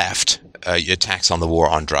on the left attacks on the war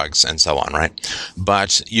on drugs and so on, right?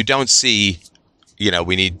 But you don't see,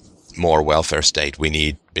 we need more welfare state, we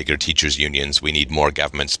need bigger teachers' unions, we need more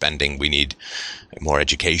government spending, we need more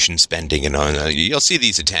education spending, you'll see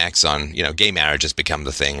these attacks on, gay marriage has become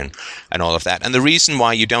the thing and all of that. And the reason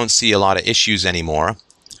why you don't see a lot of issues anymore,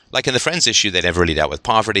 like in the Friends issue, they never really dealt with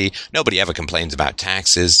poverty. Nobody ever complains about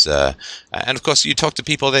taxes. And of course, you talk to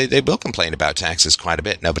people, they will complain about taxes quite a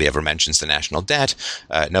bit. Nobody ever mentions the national debt.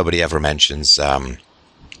 Nobody ever mentions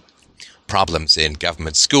problems in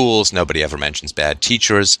government schools. Nobody ever mentions bad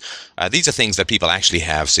teachers. These are things that people actually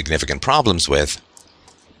have significant problems with.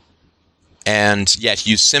 And yet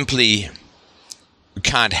you simply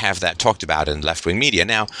can't have that talked about in left-wing media.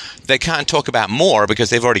 Now, they can't talk about more because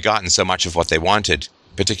they've already gotten so much of what they wanted,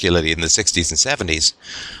 particularly in the 60s and 70s,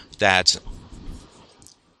 that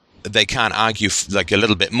they can't argue like a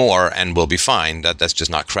little bit more and we'll be fine. That's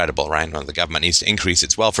just not credible, right? Well, the government needs to increase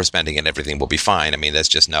its welfare spending and everything will be fine. I mean,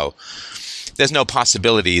 there's no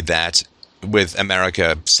possibility that with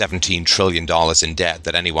America $17 trillion in debt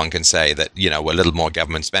that anyone can say that, a little more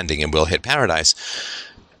government spending and we'll hit paradise.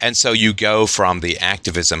 And so you go from the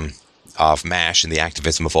activism of MASH and the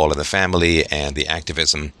activism of All in the Family and the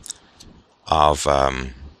activism of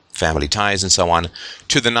Family Ties and so on,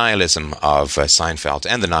 to the nihilism of Seinfeld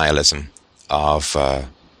and the nihilism of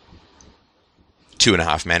Two and a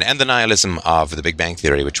Half Men and the nihilism of The Big Bang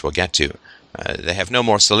Theory, which we'll get to. They have no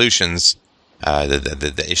more solutions.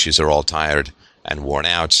 The issues are all tired and worn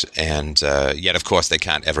out, and yet, of course, they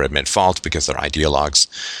can't ever admit fault because they're ideologues,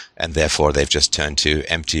 and therefore they've just turned to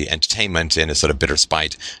empty entertainment in a sort of bitter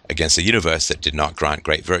spite against a universe that did not grant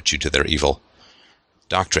great virtue to their evil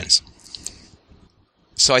doctrines.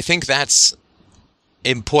 So I think that's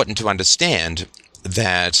important to understand,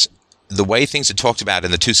 that the way things are talked about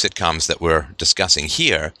in the two sitcoms that we're discussing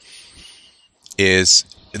here is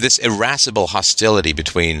this irascible hostility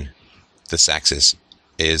between the sexes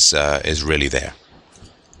is really there,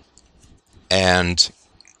 and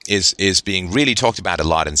is being really talked about a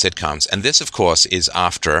lot in sitcoms. And this, of course, is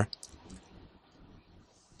after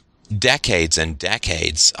decades and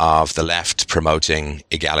decades of the left promoting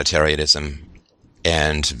egalitarianism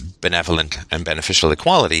and benevolent and beneficial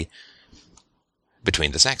equality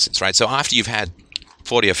between the sexes, right? So after you've had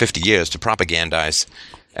 40 or 50 years to propagandize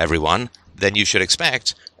everyone, then you should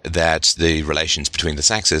expect that the relations between the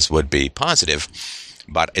sexes would be positive.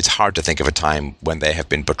 But it's hard to think of a time when they have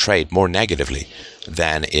been portrayed more negatively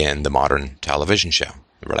than in the modern television show.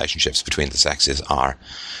 The relationships between the sexes are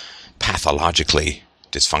pathologically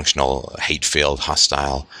dysfunctional, hate-filled,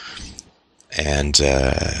 hostile, and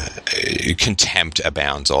contempt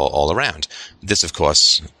abounds all around. This, of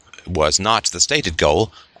course, was not the stated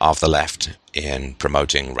goal of the left in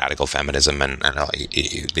promoting radical feminism and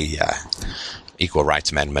the equal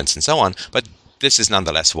rights amendments and so on, but this is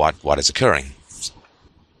nonetheless what is occurring.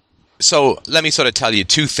 So let me sort of tell you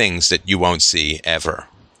two things that you won't see ever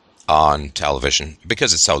on television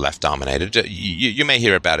because it's so left-dominated. You may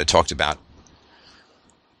hear about it talked about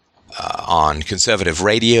on conservative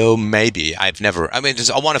radio, maybe.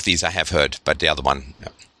 There's one of these I have heard, but the other one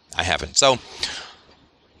I haven't. So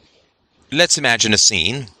let's imagine a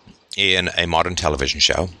scene in a modern television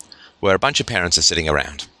show where a bunch of parents are sitting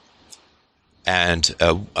around, and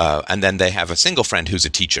then they have a single friend who's a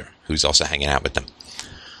teacher who's also hanging out with them.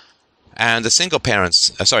 And the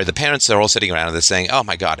parents are all sitting around and they're saying, "Oh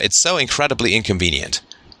my God, it's so incredibly inconvenient.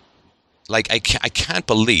 Like, I can't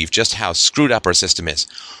believe just how screwed up our system is.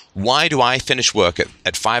 Why do I finish work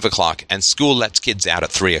at 5 o'clock and school lets kids out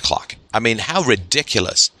at 3 o'clock? I mean, how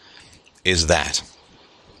ridiculous is that?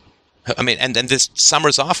 I mean, and then this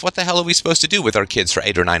summer's off. What the hell are we supposed to do with our kids for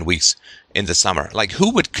 8 or 9 weeks in the summer? Like,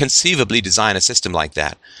 who would conceivably design a system like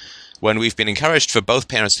that when we've been encouraged for both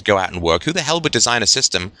parents to go out and work? Who the hell would design a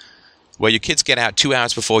system where your kids get out 2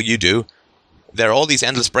 hours before you do? There are all these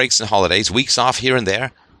endless breaks and holidays, weeks off here and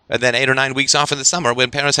there, and then 8 or 9 weeks off in the summer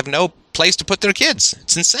when parents have no place to put their kids.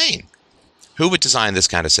 It's insane. Who would design this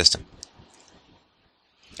kind of system?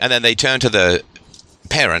 And then they turn to the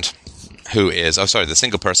parent the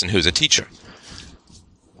single person who's a teacher.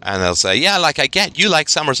 And they'll say, yeah, like, I get, you like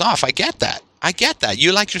summers off. I get that.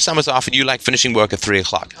 You like your summers off and you like finishing work at 3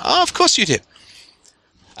 o'clock. Oh, of course you do.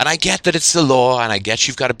 And I get that it's the law, and I get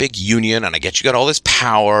you've got a big union, and I get you got all this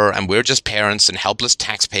power, and we're just parents and helpless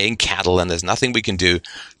tax-paying cattle, and there's nothing we can do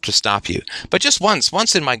to stop you. But just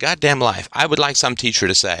once in my goddamn life, I would like some teacher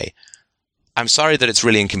to say, I'm sorry that it's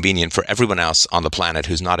really inconvenient for everyone else on the planet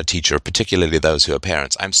who's not a teacher, particularly those who are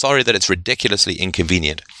parents. I'm sorry that it's ridiculously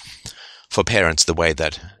inconvenient for parents the way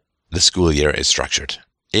that the school year is structured.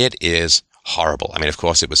 It is horrible. I mean, of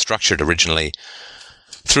course, it was structured originally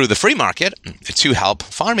through the free market to help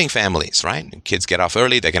farming families, right? Kids get off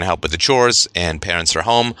early, they can help with the chores, and parents are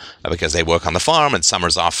home because they work on the farm, and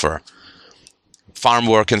summer's off for farm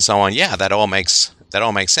work and so on. Yeah, that all makes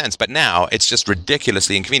sense. But now it's just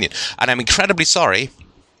ridiculously inconvenient. And I'm incredibly sorry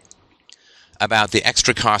about the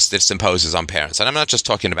extra cost this imposes on parents. And I'm not just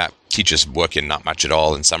talking about teachers working not much at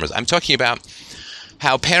all in summers. I'm talking about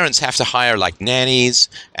how parents have to hire like nannies,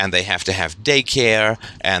 and they have to have daycare,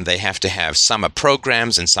 and they have to have summer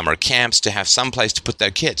programs and summer camps to have some place to put their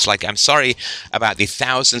kids. Like, I'm sorry about the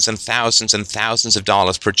thousands and thousands and thousands of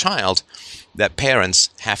dollars per child that parents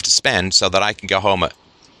have to spend so that I can go home at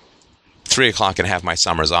 3 o'clock and have my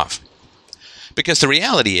summers off. Because the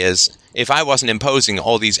reality is, if I wasn't imposing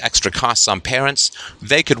all these extra costs on parents,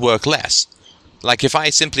 they could work less. Like, if I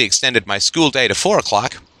simply extended my school day to 4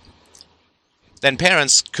 o'clock, then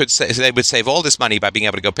parents they would save all this money by being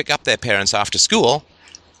able to go pick up their parents after school.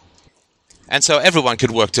 And so everyone could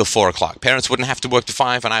work till 4 o'clock. Parents wouldn't have to work to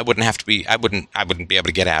 5, and I wouldn't be able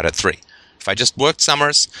to get out at 3. If I just worked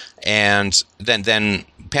summers, and then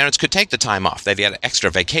parents could take the time off. They'd get extra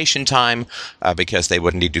vacation time because they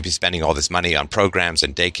wouldn't need to be spending all this money on programs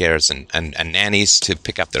and daycares and nannies to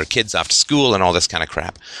pick up their kids after school and all this kind of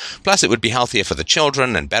crap. Plus, it would be healthier for the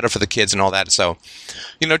children and better for the kids and all that. So,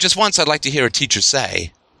 just once I'd like to hear a teacher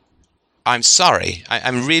say, I'm sorry.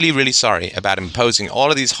 I'm really, really sorry about imposing all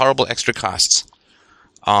of these horrible extra costs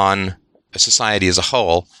on society as a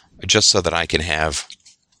whole just so that I can have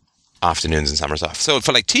afternoons and summers off. So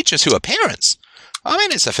for like teachers who are parents, I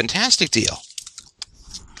mean, it's a fantastic deal.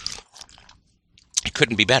 It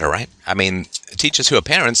couldn't be better, right? I mean, teachers who are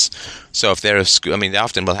parents, so if they're they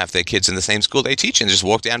often will have their kids in the same school they teach and just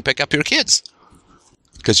walk down and pick up your kids.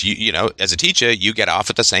 Because, as a teacher, you get off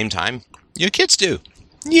at the same time your kids do.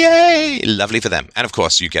 Yay! Lovely for them. And of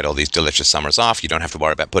course, you get all these delicious summers off. You don't have to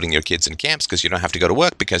worry about putting your kids in camps because you don't have to go to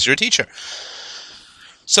work because you're a teacher.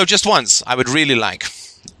 So just once, I would really like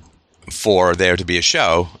for there to be a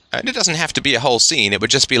show, and it doesn't have to be a whole scene. It would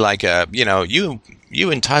just be like you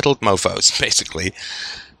entitled mofos, basically.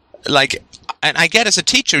 Like, and I get as a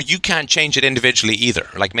teacher, you can't change it individually either.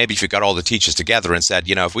 Like maybe if you got all the teachers together and said,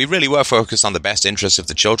 if we really were focused on the best interests of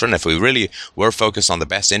the children, if we really were focused on the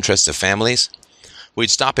best interests of families, we'd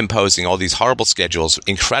stop imposing all these horrible schedules,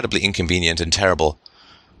 incredibly inconvenient and terrible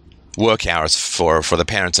work hours for the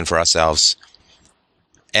parents and for ourselves.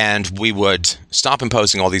 And we would stop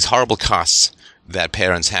imposing all these horrible costs that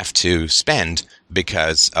parents have to spend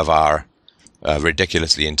because of our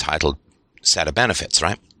ridiculously entitled set of benefits,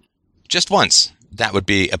 right? Just once, that would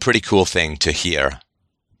be a pretty cool thing to hear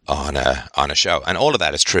on a show. And all of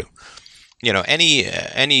that is true.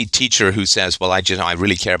 Any teacher who says, well, I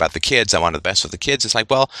really care about the kids, I want the best for the kids, it's like,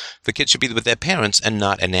 well, the kids should be with their parents and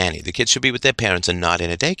not a nanny. The kids should be with their parents and not in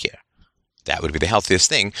a daycare. That would be the healthiest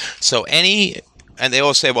thing. So and they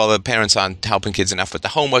all say, well, the parents aren't helping kids enough with the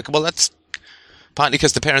homework. Well, that's partly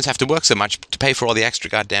because the parents have to work so much to pay for all the extra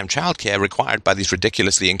goddamn childcare required by these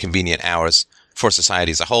ridiculously inconvenient hours for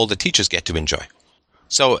society as a whole that teachers get to enjoy.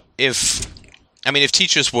 So if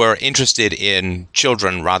teachers were interested in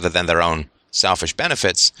children rather than their own selfish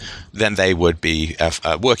benefits, then they would be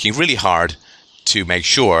working really hard to make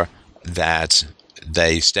sure that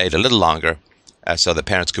they stayed a little longer so that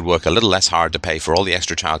parents could work a little less hard to pay for all the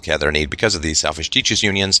extra childcare they need because of these selfish teachers'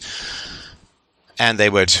 unions. And they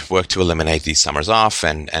would work to eliminate these summers off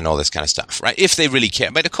and all this kind of stuff, right? If they really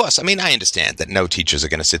care. But of course, I understand that no teachers are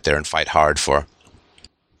going to sit there and fight hard for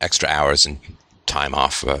extra hours and time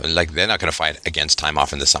off. They're not going to fight against time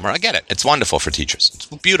off in the summer. I get it. It's wonderful for teachers. It's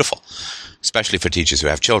beautiful, especially for teachers who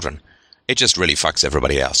have children. It just really fucks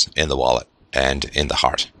everybody else in the wallet and in the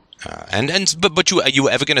heart. But are you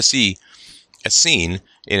ever going to see a scene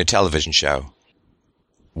in a television show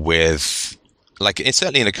with, it's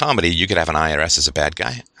certainly in a comedy, you could have an IRS as a bad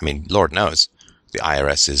guy. Lord knows the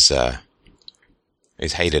IRS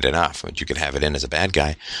is hated enough, but you could have it in as a bad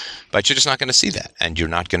guy. But you're just not going to see that. And you're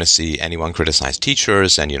not going to see anyone criticize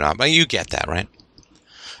teachers, and you get that, right?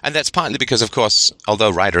 And that's partly because, of course, although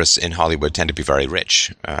writers in Hollywood tend to be very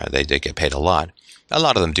rich, they get paid a lot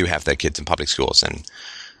of them do have their kids in public schools, and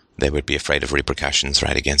they would be afraid of repercussions,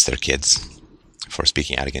 right, against their kids for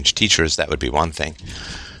speaking out against teachers. That would be one thing.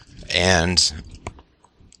 And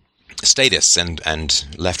statists and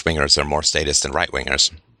left-wingers are more statist than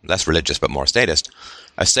right-wingers. Less religious, but more statist.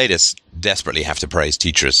 Statists desperately have to praise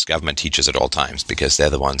teachers, government teachers at all times, because they're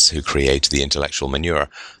the ones who create the intellectual manure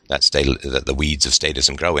that the weeds of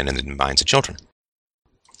statism grow in the minds of children.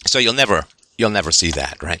 So you'll never see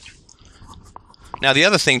that, right? Now, the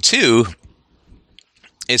other thing, too,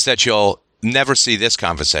 is that you'll never see this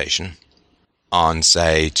conversation on,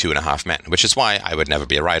 say, 2.5 Men, which is why I would never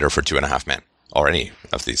be a writer for 2.5 Men or any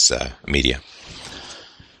of these media.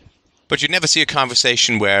 But you'd never see a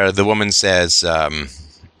conversation where the woman says, the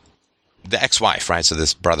ex-wife, right? So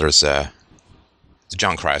this brother's,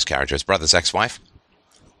 John Cryer's character, his brother's ex-wife.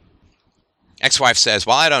 Ex-wife says,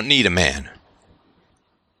 well, I don't need a man.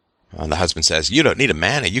 And the husband says, you don't need a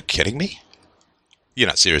man? Are you kidding me? You're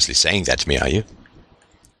not seriously saying that to me, are you?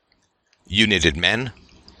 You needed men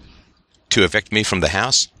to evict me from the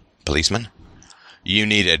house, policemen. You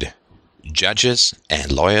needed judges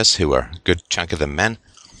and lawyers who were a good chunk of them men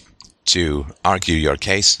to argue your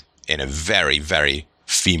case in a very, very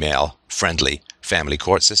female-friendly family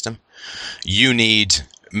court system. You need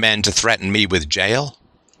men to threaten me with jail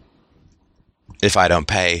if I don't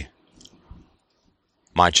pay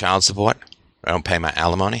my child support, I don't pay my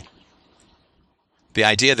alimony. The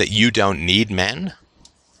idea that you don't need men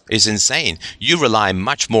is insane. You rely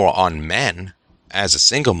much more on men as a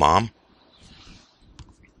single mom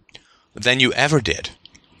than you ever did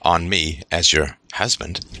on me as your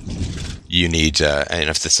husband. You need, and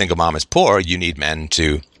if the single mom is poor, you need men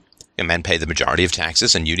pay the majority of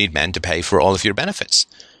taxes, and you need men to pay for all of your benefits.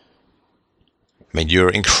 You're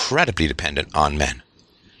incredibly dependent on men.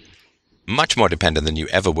 Much more dependent than you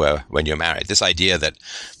ever were when you're married. This idea that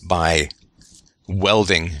by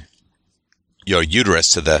welding your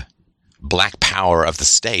uterus to the black power of the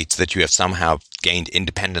state that you have somehow gained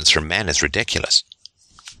independence from men is ridiculous.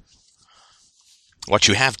 What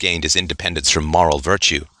you have gained is independence from moral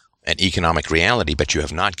virtue and economic reality, but you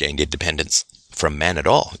have not gained independence from men at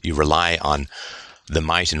all. You rely on the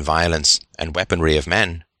might and violence and weaponry of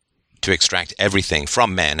men to extract everything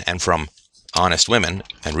from men and from honest women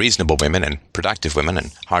and reasonable women and productive women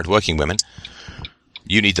and hardworking women.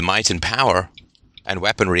 You need the might and power and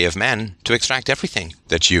weaponry of men to extract everything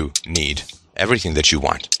that you need, everything that you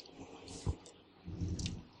want.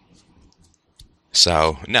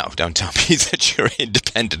 So, no, don't tell me that you're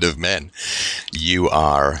independent of men. You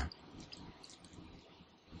are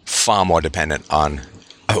far more dependent on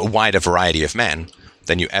a wider variety of men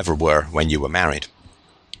than you ever were when you were married.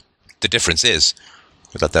 The difference is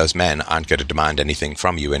that those men aren't going to demand anything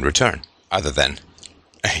from you in return, other than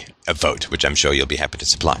a vote, which I'm sure you'll be happy to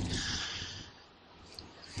supply.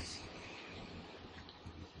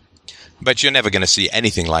 But you're never going to see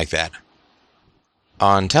anything like that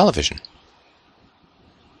on television.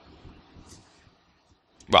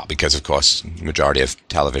 Well, because, of course, the majority of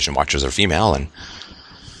television watchers are female,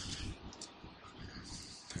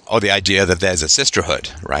 or the idea that there's a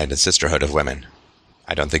sisterhood, right? A sisterhood of women.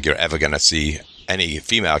 I don't think you're ever going to see any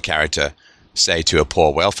female character say to a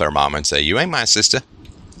poor welfare mom and say, you ain't my sister.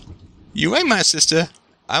 You ain't my sister.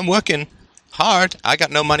 I'm working hard. I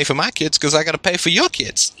got no money for my kids because I got to pay for your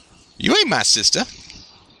kids. You ain't my sister.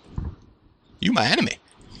 You my enemy.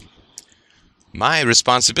 My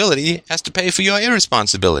responsibility has to pay for your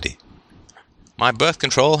irresponsibility. My birth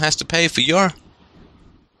control has to pay for your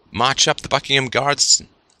march up the Buckingham Gardens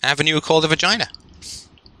Avenue called a vagina.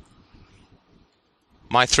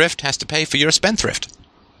 My thrift has to pay for your spendthrift.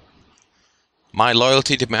 My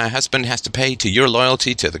loyalty to my husband has to pay to your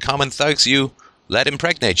loyalty to the common thugs you let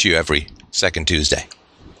impregnate you every second Tuesday.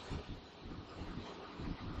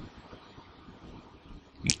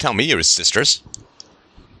 You tell me you're his sisters.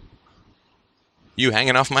 You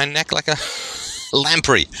hanging off my neck like a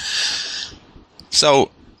lamprey.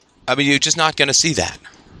 So, I mean, you're just not going to see that.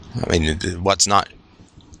 I mean, what's not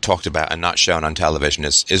talked about and not shown on television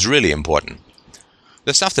is really important.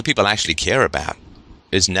 The stuff that people actually care about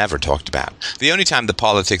is never talked about. The only time the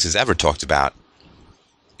politics is ever talked about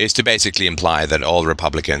is to basically imply that all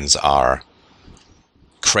Republicans are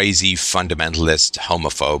crazy, fundamentalist,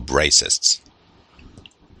 homophobe racists.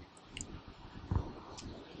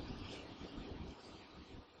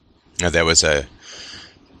 Now, there was a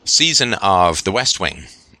season of The West Wing,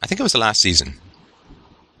 I think it was the last season,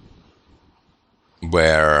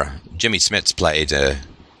 where Jimmy Smits played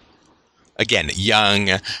again, young,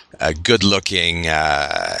 good-looking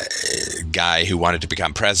guy who wanted to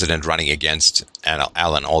become president running against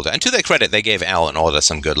Alan Alda. And to their credit, they gave Alan Alda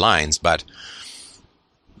some good lines, but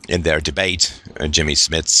in their debate, Jimmy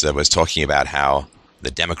Smits was talking about how the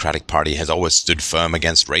Democratic Party has always stood firm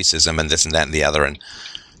against racism and this and that and the other. And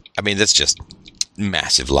I mean, that's just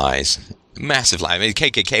massive lies. Massive lies. I mean,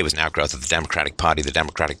 KKK was an outgrowth of the Democratic Party. The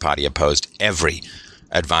Democratic Party opposed every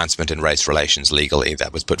advancement in race relations legally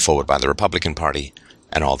that was put forward by the Republican Party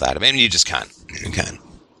and all that. I mean, you just can't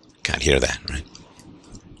hear that, right?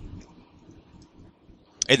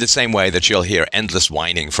 In the same way that you'll hear endless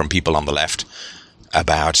whining from people on the left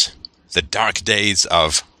about the dark days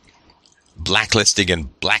of blacklisting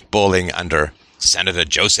and blackballing under Senator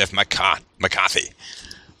Joseph McCarthy.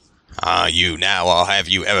 You now, or have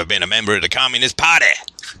you ever been a member of the Communist Party?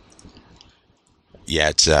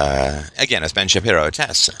 Yet, again, as Ben Shapiro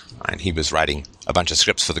attests, right, he was writing a bunch of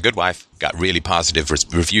scripts for The Good Wife, got really positive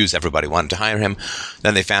reviews, everybody wanted to hire him.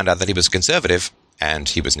 Then they found out that he was conservative, and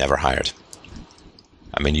he was never hired.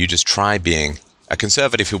 I mean, you just try being a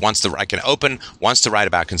conservative who wants to write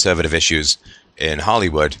about conservative issues in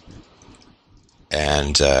Hollywood,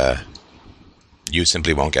 and you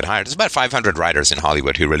simply won't get hired. There's about 500 writers in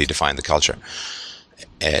Hollywood who really define the culture,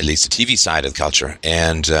 at least the TV side of the culture.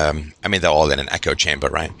 And, I mean, they're all in an echo chamber,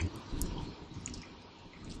 right?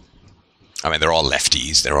 I mean, they're all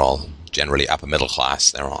lefties. They're all generally upper middle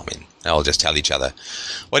class. They all just tell each other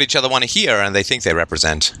what each other want to hear, and they think they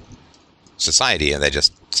represent society, and they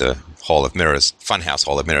just, it's a hall of mirrors, funhouse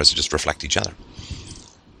hall of mirrors that just reflect each other.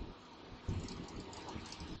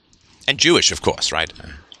 And Jewish, of course, right?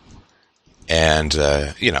 And,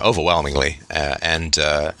 overwhelmingly.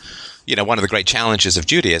 One of the great challenges of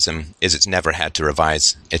Judaism is it's never had to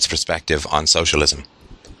revise its perspective on socialism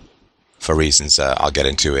for reasons I'll get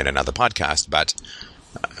into in another podcast. But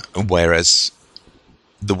whereas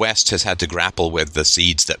the West has had to grapple with the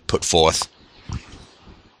seeds that put forth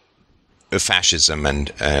fascism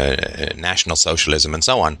and National Socialism and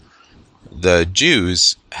so on, the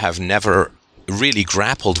Jews have never really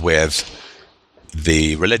grappled with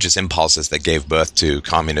the religious impulses that gave birth to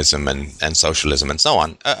communism and socialism and so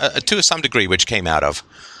on, to some degree, which came out of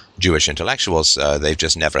Jewish intellectuals. They've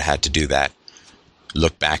just never had to do that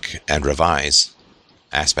look back and revise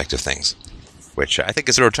aspect of things, which I think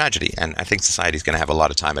is a real tragedy, and I think society's going to have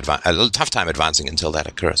a tough time advancing until that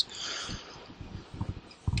occurs.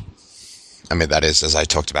 I mean, that is, as I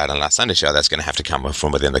talked about on last Sunday show, that's going to have to come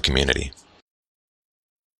from within the community.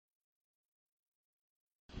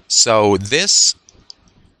 So this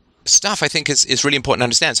stuff, I think, is really important to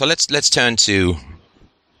understand. So let's turn to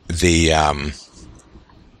the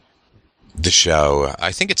show.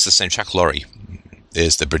 I think it's the same. Chuck Lorre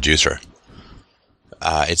is the producer.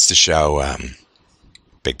 It's the show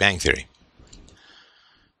Big Bang Theory.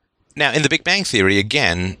 Now, in the Big Bang Theory,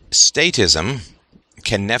 again, statism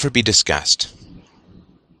can never be discussed.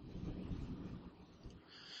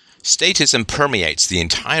 Statism permeates the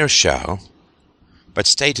entire show, but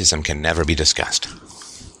statism can never be discussed.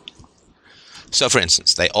 So, for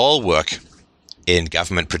instance, they all work in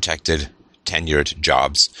government-protected, tenured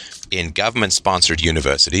jobs in government-sponsored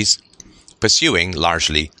universities, pursuing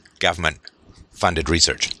largely government-funded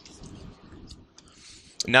research.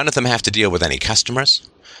 None of them have to deal with any customers.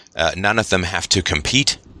 None of them have to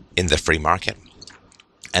compete in the free market.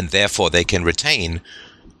 And therefore, they can retain,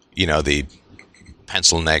 the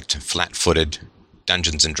pencil-necked, flat-footed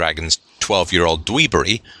Dungeons and Dragons 12-year-old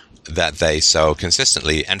dweebery that they so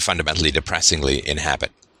consistently and fundamentally depressingly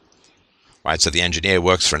inhabit. Right, so the engineer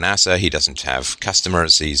works for NASA, he doesn't have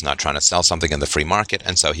customers, he's not trying to sell something in the free market,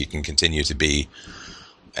 and so he can continue to be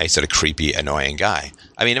a sort of creepy, annoying guy.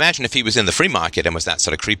 I mean, imagine if he was in the free market and was that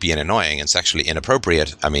sort of creepy and annoying and sexually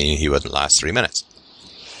inappropriate. I mean, he wouldn't last 3 minutes.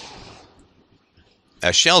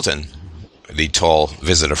 Sheldon, the tall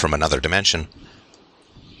visitor from another dimension,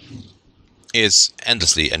 is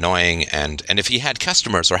endlessly annoying, and if he had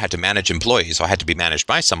customers or had to manage employees or had to be managed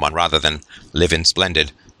by someone rather than live in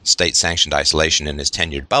splendid state-sanctioned isolation in his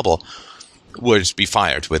tenured bubble, would be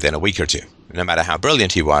fired within a week or two, no matter how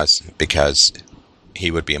brilliant he was, because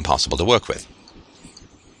he would be impossible to work with.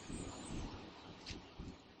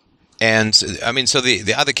 And, I mean, so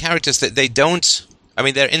the other characters, that they don't... I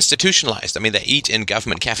mean, they're institutionalized. I mean, they eat in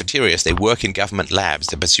government cafeterias. They work in government labs.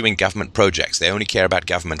 They're pursuing government projects. They only care about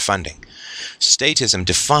government funding. Statism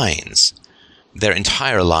defines their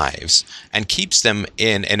entire lives and keeps them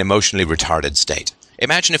in an emotionally retarded state.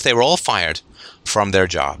 Imagine if they were all fired from their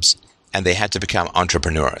jobs and they had to become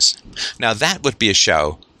entrepreneurs. Now, that would be a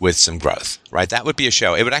show with some growth, right? That would be a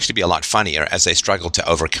show. It would actually be a lot funnier as they struggle to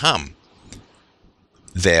overcome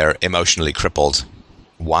their emotionally crippled,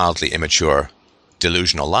 wildly immature,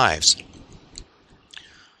 delusional lives,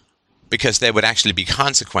 because there would actually be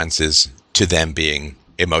consequences to them being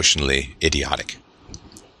emotionally idiotic.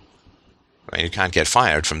 I mean, they can't get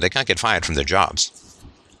fired from their jobs.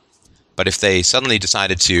 But if they suddenly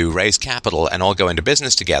decided to raise capital and all go into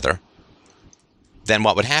business together, then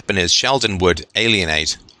what would happen is Sheldon would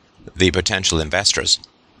alienate the potential investors,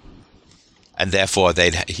 and therefore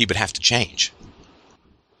he would have to change,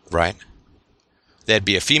 right? There'd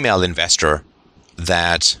be a female investor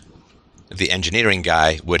that the engineering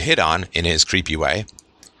guy would hit on in his creepy way,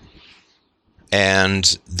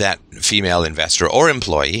 and that female investor or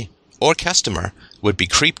employee or customer would be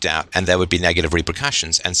creeped out, and there would be negative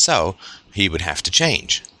repercussions, and so he would have to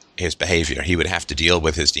change his behavior. He would have to deal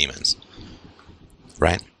with his demons,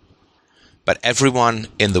 right? But everyone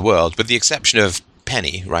in the world, with the exception of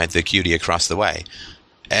Penny, right, the cutie across the way,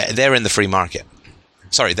 they're in the free market.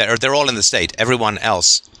 Sorry, they're all in the state. Everyone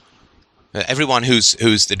else... everyone who's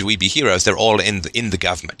the dweeby heroes, they're all in the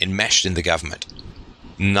government, enmeshed in the government,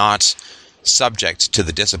 not subject to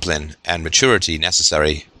the discipline and maturity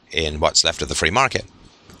necessary in what's left of the free market.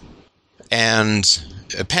 And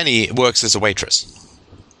Penny works as a waitress.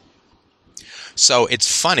 So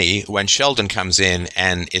it's funny when Sheldon comes in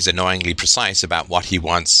and is annoyingly precise about what he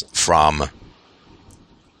wants from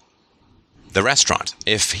the restaurant.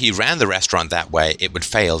 If he ran the restaurant that way, it would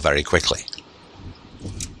fail very quickly.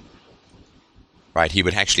 Right, he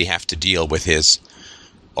would actually have to deal with his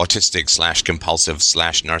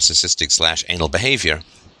autistic/compulsive/narcissistic/anal behavior.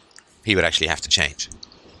 He would actually have to change.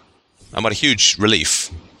 And what a huge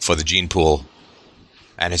relief for the gene pool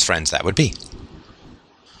and his friends that would be.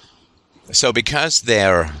 So because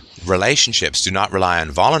their relationships do not rely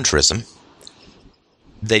on voluntarism,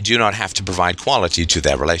 they do not have to provide quality to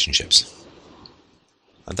their relationships.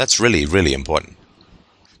 And that's really, really important.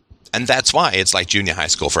 And that's why it's like junior high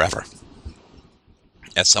school forever.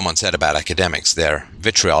 As someone said about academics, their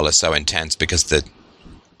vitriol is so intense because the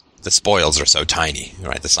spoils are so tiny,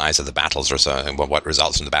 right? The size of the battles are so, what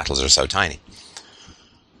results from the battles are so tiny.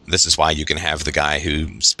 This is why you can have the guy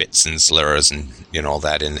who spits and slurs and, all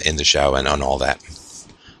that in the show and on all that.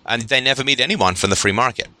 And they never meet anyone from the free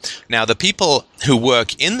market. Now, the people who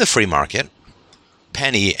work in the free market,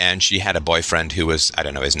 Penny, and she had a boyfriend who was, I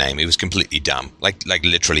don't know his name, he was completely dumb, like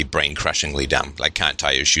literally brain-crushingly dumb, like can't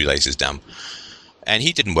tie his shoelaces dumb. And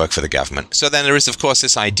he didn't work for the government. So then there is, of course,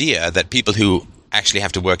 this idea that people who actually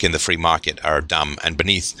have to work in the free market are dumb and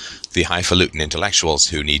beneath the highfalutin intellectuals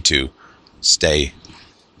who need to stay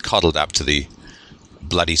coddled up to the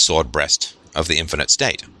bloody sword breast of the infinite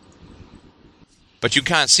state. But you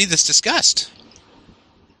can't see this discussed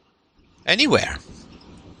anywhere.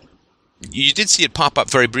 You did see it pop up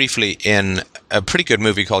very briefly in a pretty good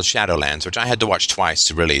movie called Shadowlands, which I had to watch twice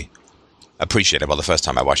to really appreciate it. Well, the first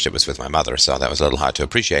time I watched it was with my mother, so that was a little hard to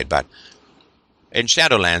appreciate. But in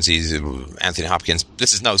Shadowlands, he's Anthony Hopkins.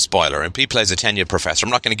 This is no spoiler. He plays a tenured professor.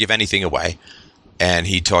 I'm not going to give anything away. And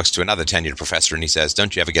he talks to another tenured professor, and he says,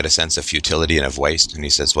 "Don't you ever get a sense of futility and of waste?" And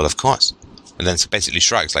he says, "Well, of course." And then basically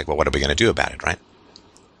shrugs, like, "Well, what are we going to do about it, right?"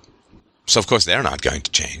 So, of course, they're not going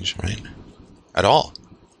to change, right? At all.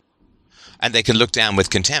 And they can look down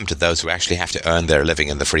with contempt at those who actually have to earn their living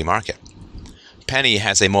in the free market. Penny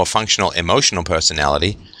has a more functional, emotional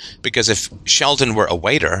personality, because if Sheldon were a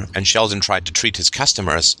waiter and Sheldon tried to treat his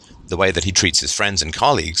customers the way that he treats his friends and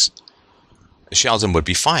colleagues, Sheldon would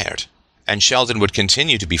be fired. And Sheldon would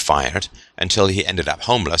continue to be fired until he ended up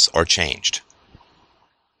homeless or changed.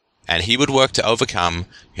 And he would work to overcome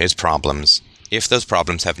his problems if those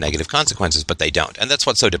problems have negative consequences, but they don't. And that's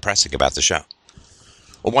what's so depressing about the show.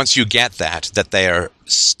 Well, once you get that they are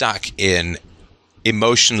stuck in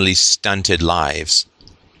emotionally stunted lives,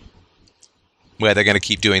 where they're going to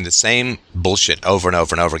keep doing the same bullshit over and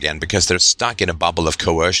over and over again because they're stuck in a bubble of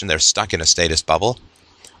coercion. They're stuck in a status bubble.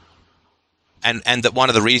 And that one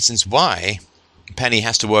of the reasons why Penny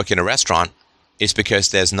has to work in a restaurant is because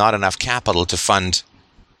there's not enough capital to fund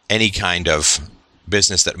any kind of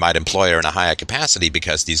business that might employ her in a higher capacity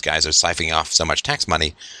because these guys are siphoning off so much tax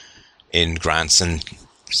money in grants and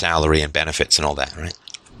salary and benefits and all that, right?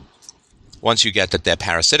 Once you get that they're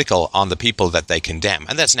parasitical on the people that they condemn,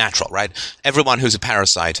 and that's natural, right? Everyone who's a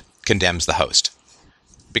parasite condemns the host.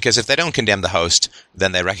 Because if they don't condemn the host,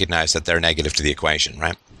 then they recognize that they're negative to the equation,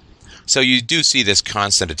 right? So you do see this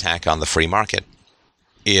constant attack on the free market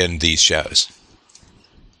in these shows.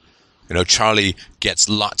 You know, Charlie gets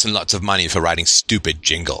lots and lots of money for writing stupid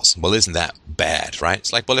jingles. Well, isn't that bad, right?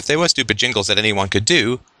 It's like, well, if there were stupid jingles that anyone could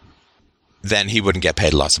do, then he wouldn't get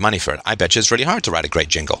paid lots of money for it. I bet you it's really hard to write a great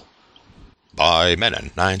jingle. Bye, Menon,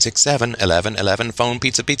 967-1111, phone,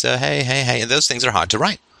 pizza, pizza, hey, hey, hey. And those things are hard to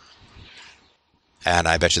write. And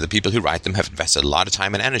I bet you the people who write them have invested a lot of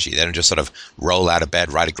time and energy. They don't just sort of roll out of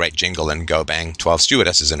bed, write a great jingle, and go bang 12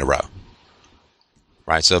 stewardesses in a row.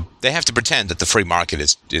 Right? So they have to pretend that the free market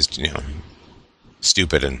is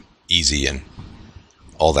stupid and easy and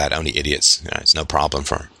all that. Only idiots. It's no problem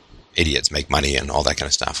for idiots make money and all that kind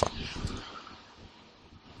of stuff.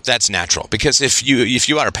 That's natural. Because if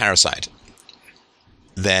you are a parasite,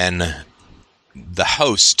 then the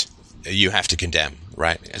host you have to condemn,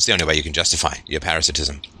 right? It's the only way you can justify your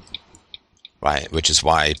parasitism, right? Which is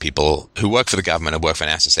why people who work for the government and work for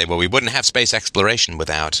NASA say, well, we wouldn't have space exploration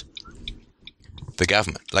without the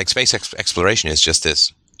government. Like, space exploration is just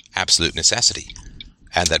this absolute necessity,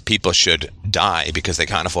 and that people should die because they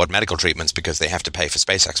can't afford medical treatments because they have to pay for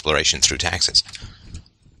space exploration through taxes.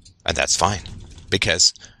 And that's fine.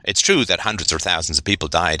 Because it's true that hundreds or thousands of people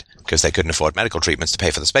died because they couldn't afford medical treatments to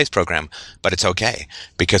pay for the space program, but it's okay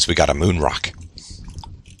because we got a moon rock.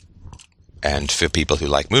 And for people who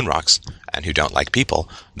like moon rocks and who don't like people,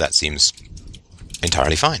 that seems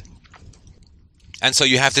entirely fine. And so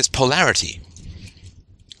you have this polarity,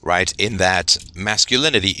 right, in that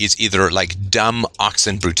masculinity is either like dumb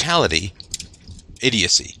oxen brutality,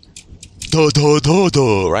 idiocy,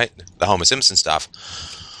 right, the Homer Simpson stuff,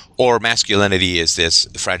 or masculinity is this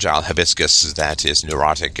fragile hibiscus that is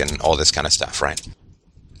neurotic and all this kind of stuff, right?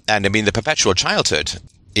 And I mean, the perpetual childhood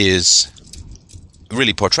is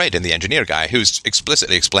really portrayed in the engineer guy, who's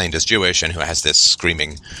explicitly explained as Jewish and who has this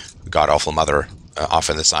screaming god-awful mother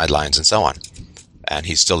off in the sidelines and so on. And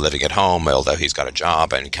he's still living at home, although he's got a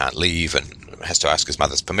job and can't leave and has to ask his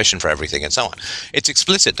mother's permission for everything and so on. It's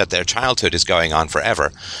explicit that their childhood is going on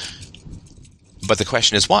forever. But the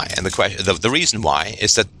question is why? And the reason why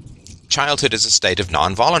is that childhood is a state of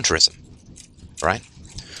non-voluntarism, right?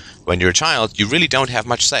 When you're a child, you really don't have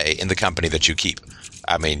much say in the company that you keep.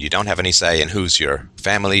 I mean, you don't have any say in who's your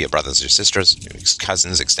family, your brothers, your sisters, your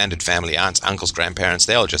cousins, extended family, aunts, uncles, grandparents.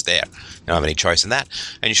 They're all just there. You don't have any choice in that.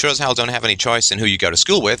 And you sure as hell don't have any choice in who you go to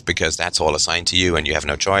school with, because that's all assigned to you and you have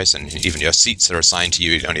no choice. And even your seats are assigned to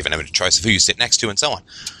you. You don't even have any choice of who you sit next to and so on.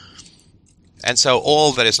 And so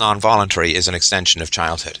all that is non-voluntary is an extension of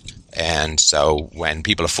childhood. And so when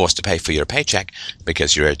people are forced to pay for your paycheck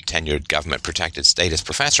because you're a tenured government-protected status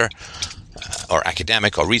professor or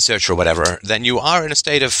academic or researcher or whatever, then you are in a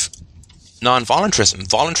state of non-voluntarism.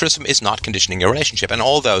 Voluntarism is not conditioning your relationship. And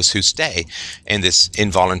all those who stay in this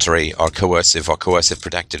involuntary or coercive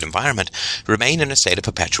protected environment remain in a state of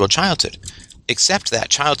perpetual childhood. Except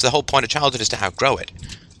that the whole point of childhood is to outgrow it.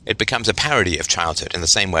 It becomes a parody of childhood in the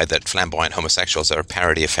same way that flamboyant homosexuals are a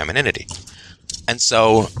parody of femininity. And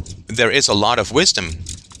so there is a lot of wisdom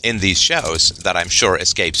in these shows that I'm sure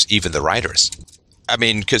escapes even the writers. I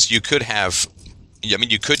mean, because you could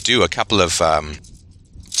do a couple of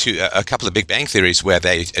Big Bang Theories where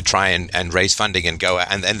they try and raise funding and go,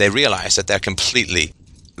 and they realize that they're completely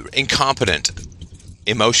incompetent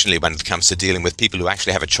emotionally when it comes to dealing with people who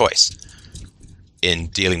actually have a choice in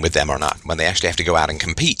dealing with them or not. When they actually have to go out and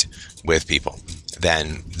compete with people,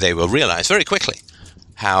 then they will realize very quickly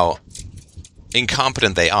how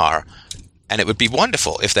incompetent they are, and it would be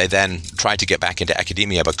wonderful if they then tried to get back into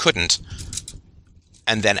academia but couldn't,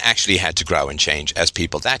 and then actually had to grow and change as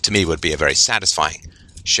people. That to me would be a very satisfying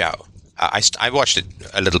show. I watched it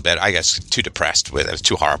a little bit. I guess too depressed with it. It was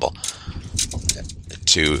too horrible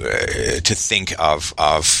to think of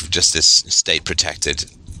just this state protected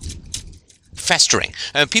festering.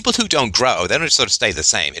 People who don't grow, they don't just sort of stay the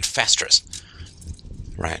same. It festers,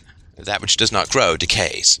 right? That which does not grow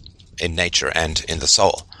decays in nature and in the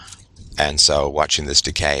soul. And so watching this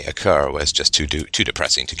decay occur was just too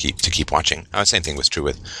depressing to keep watching. The same thing was true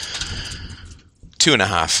with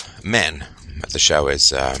 2.5 Men. The show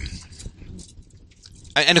is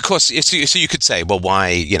And of course, so you could say, well,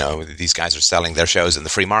 why, these guys are selling their shows in the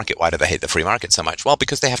free market. Why do they hate the free market so much? Well,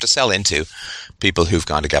 because they have to sell into people who've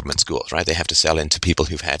gone to government schools, right? They have to sell into people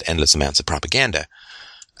who've had endless amounts of propaganda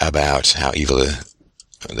about how evil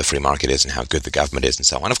the free market is and how good the government is and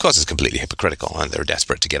so on. Of course, it's completely hypocritical, and they're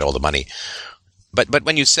desperate to get all the money. But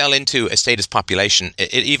when you sell into a statist population,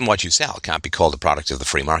 even what you sell can't be called a product of the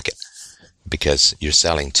free market, because you're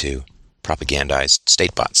selling to propagandized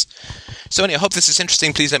state bots. So anyway, I hope this is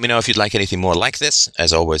interesting. Please let me know if you'd like anything more like this.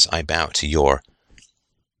 As always, I bow to your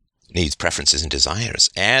needs, preferences, and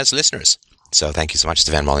desires as listeners. So thank you so much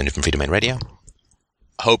to Van Molyneux from Freedom Main Radio.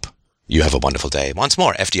 Hope you have a wonderful day. Once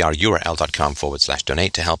more,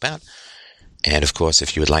 FDRURL.com/donate to help out. And of course,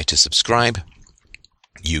 if you would like to subscribe,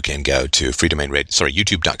 you can go to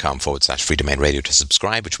YouTube.com/Freedom Main Radio to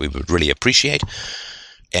subscribe, which we would really appreciate.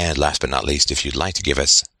 And last but not least, if you'd like to give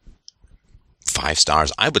us 5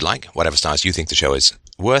 stars, I would like, whatever stars you think the show is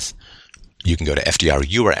worth, you can go to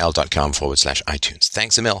FDRURL.com/iTunes.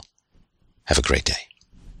 Thanks a mil. Have a great day.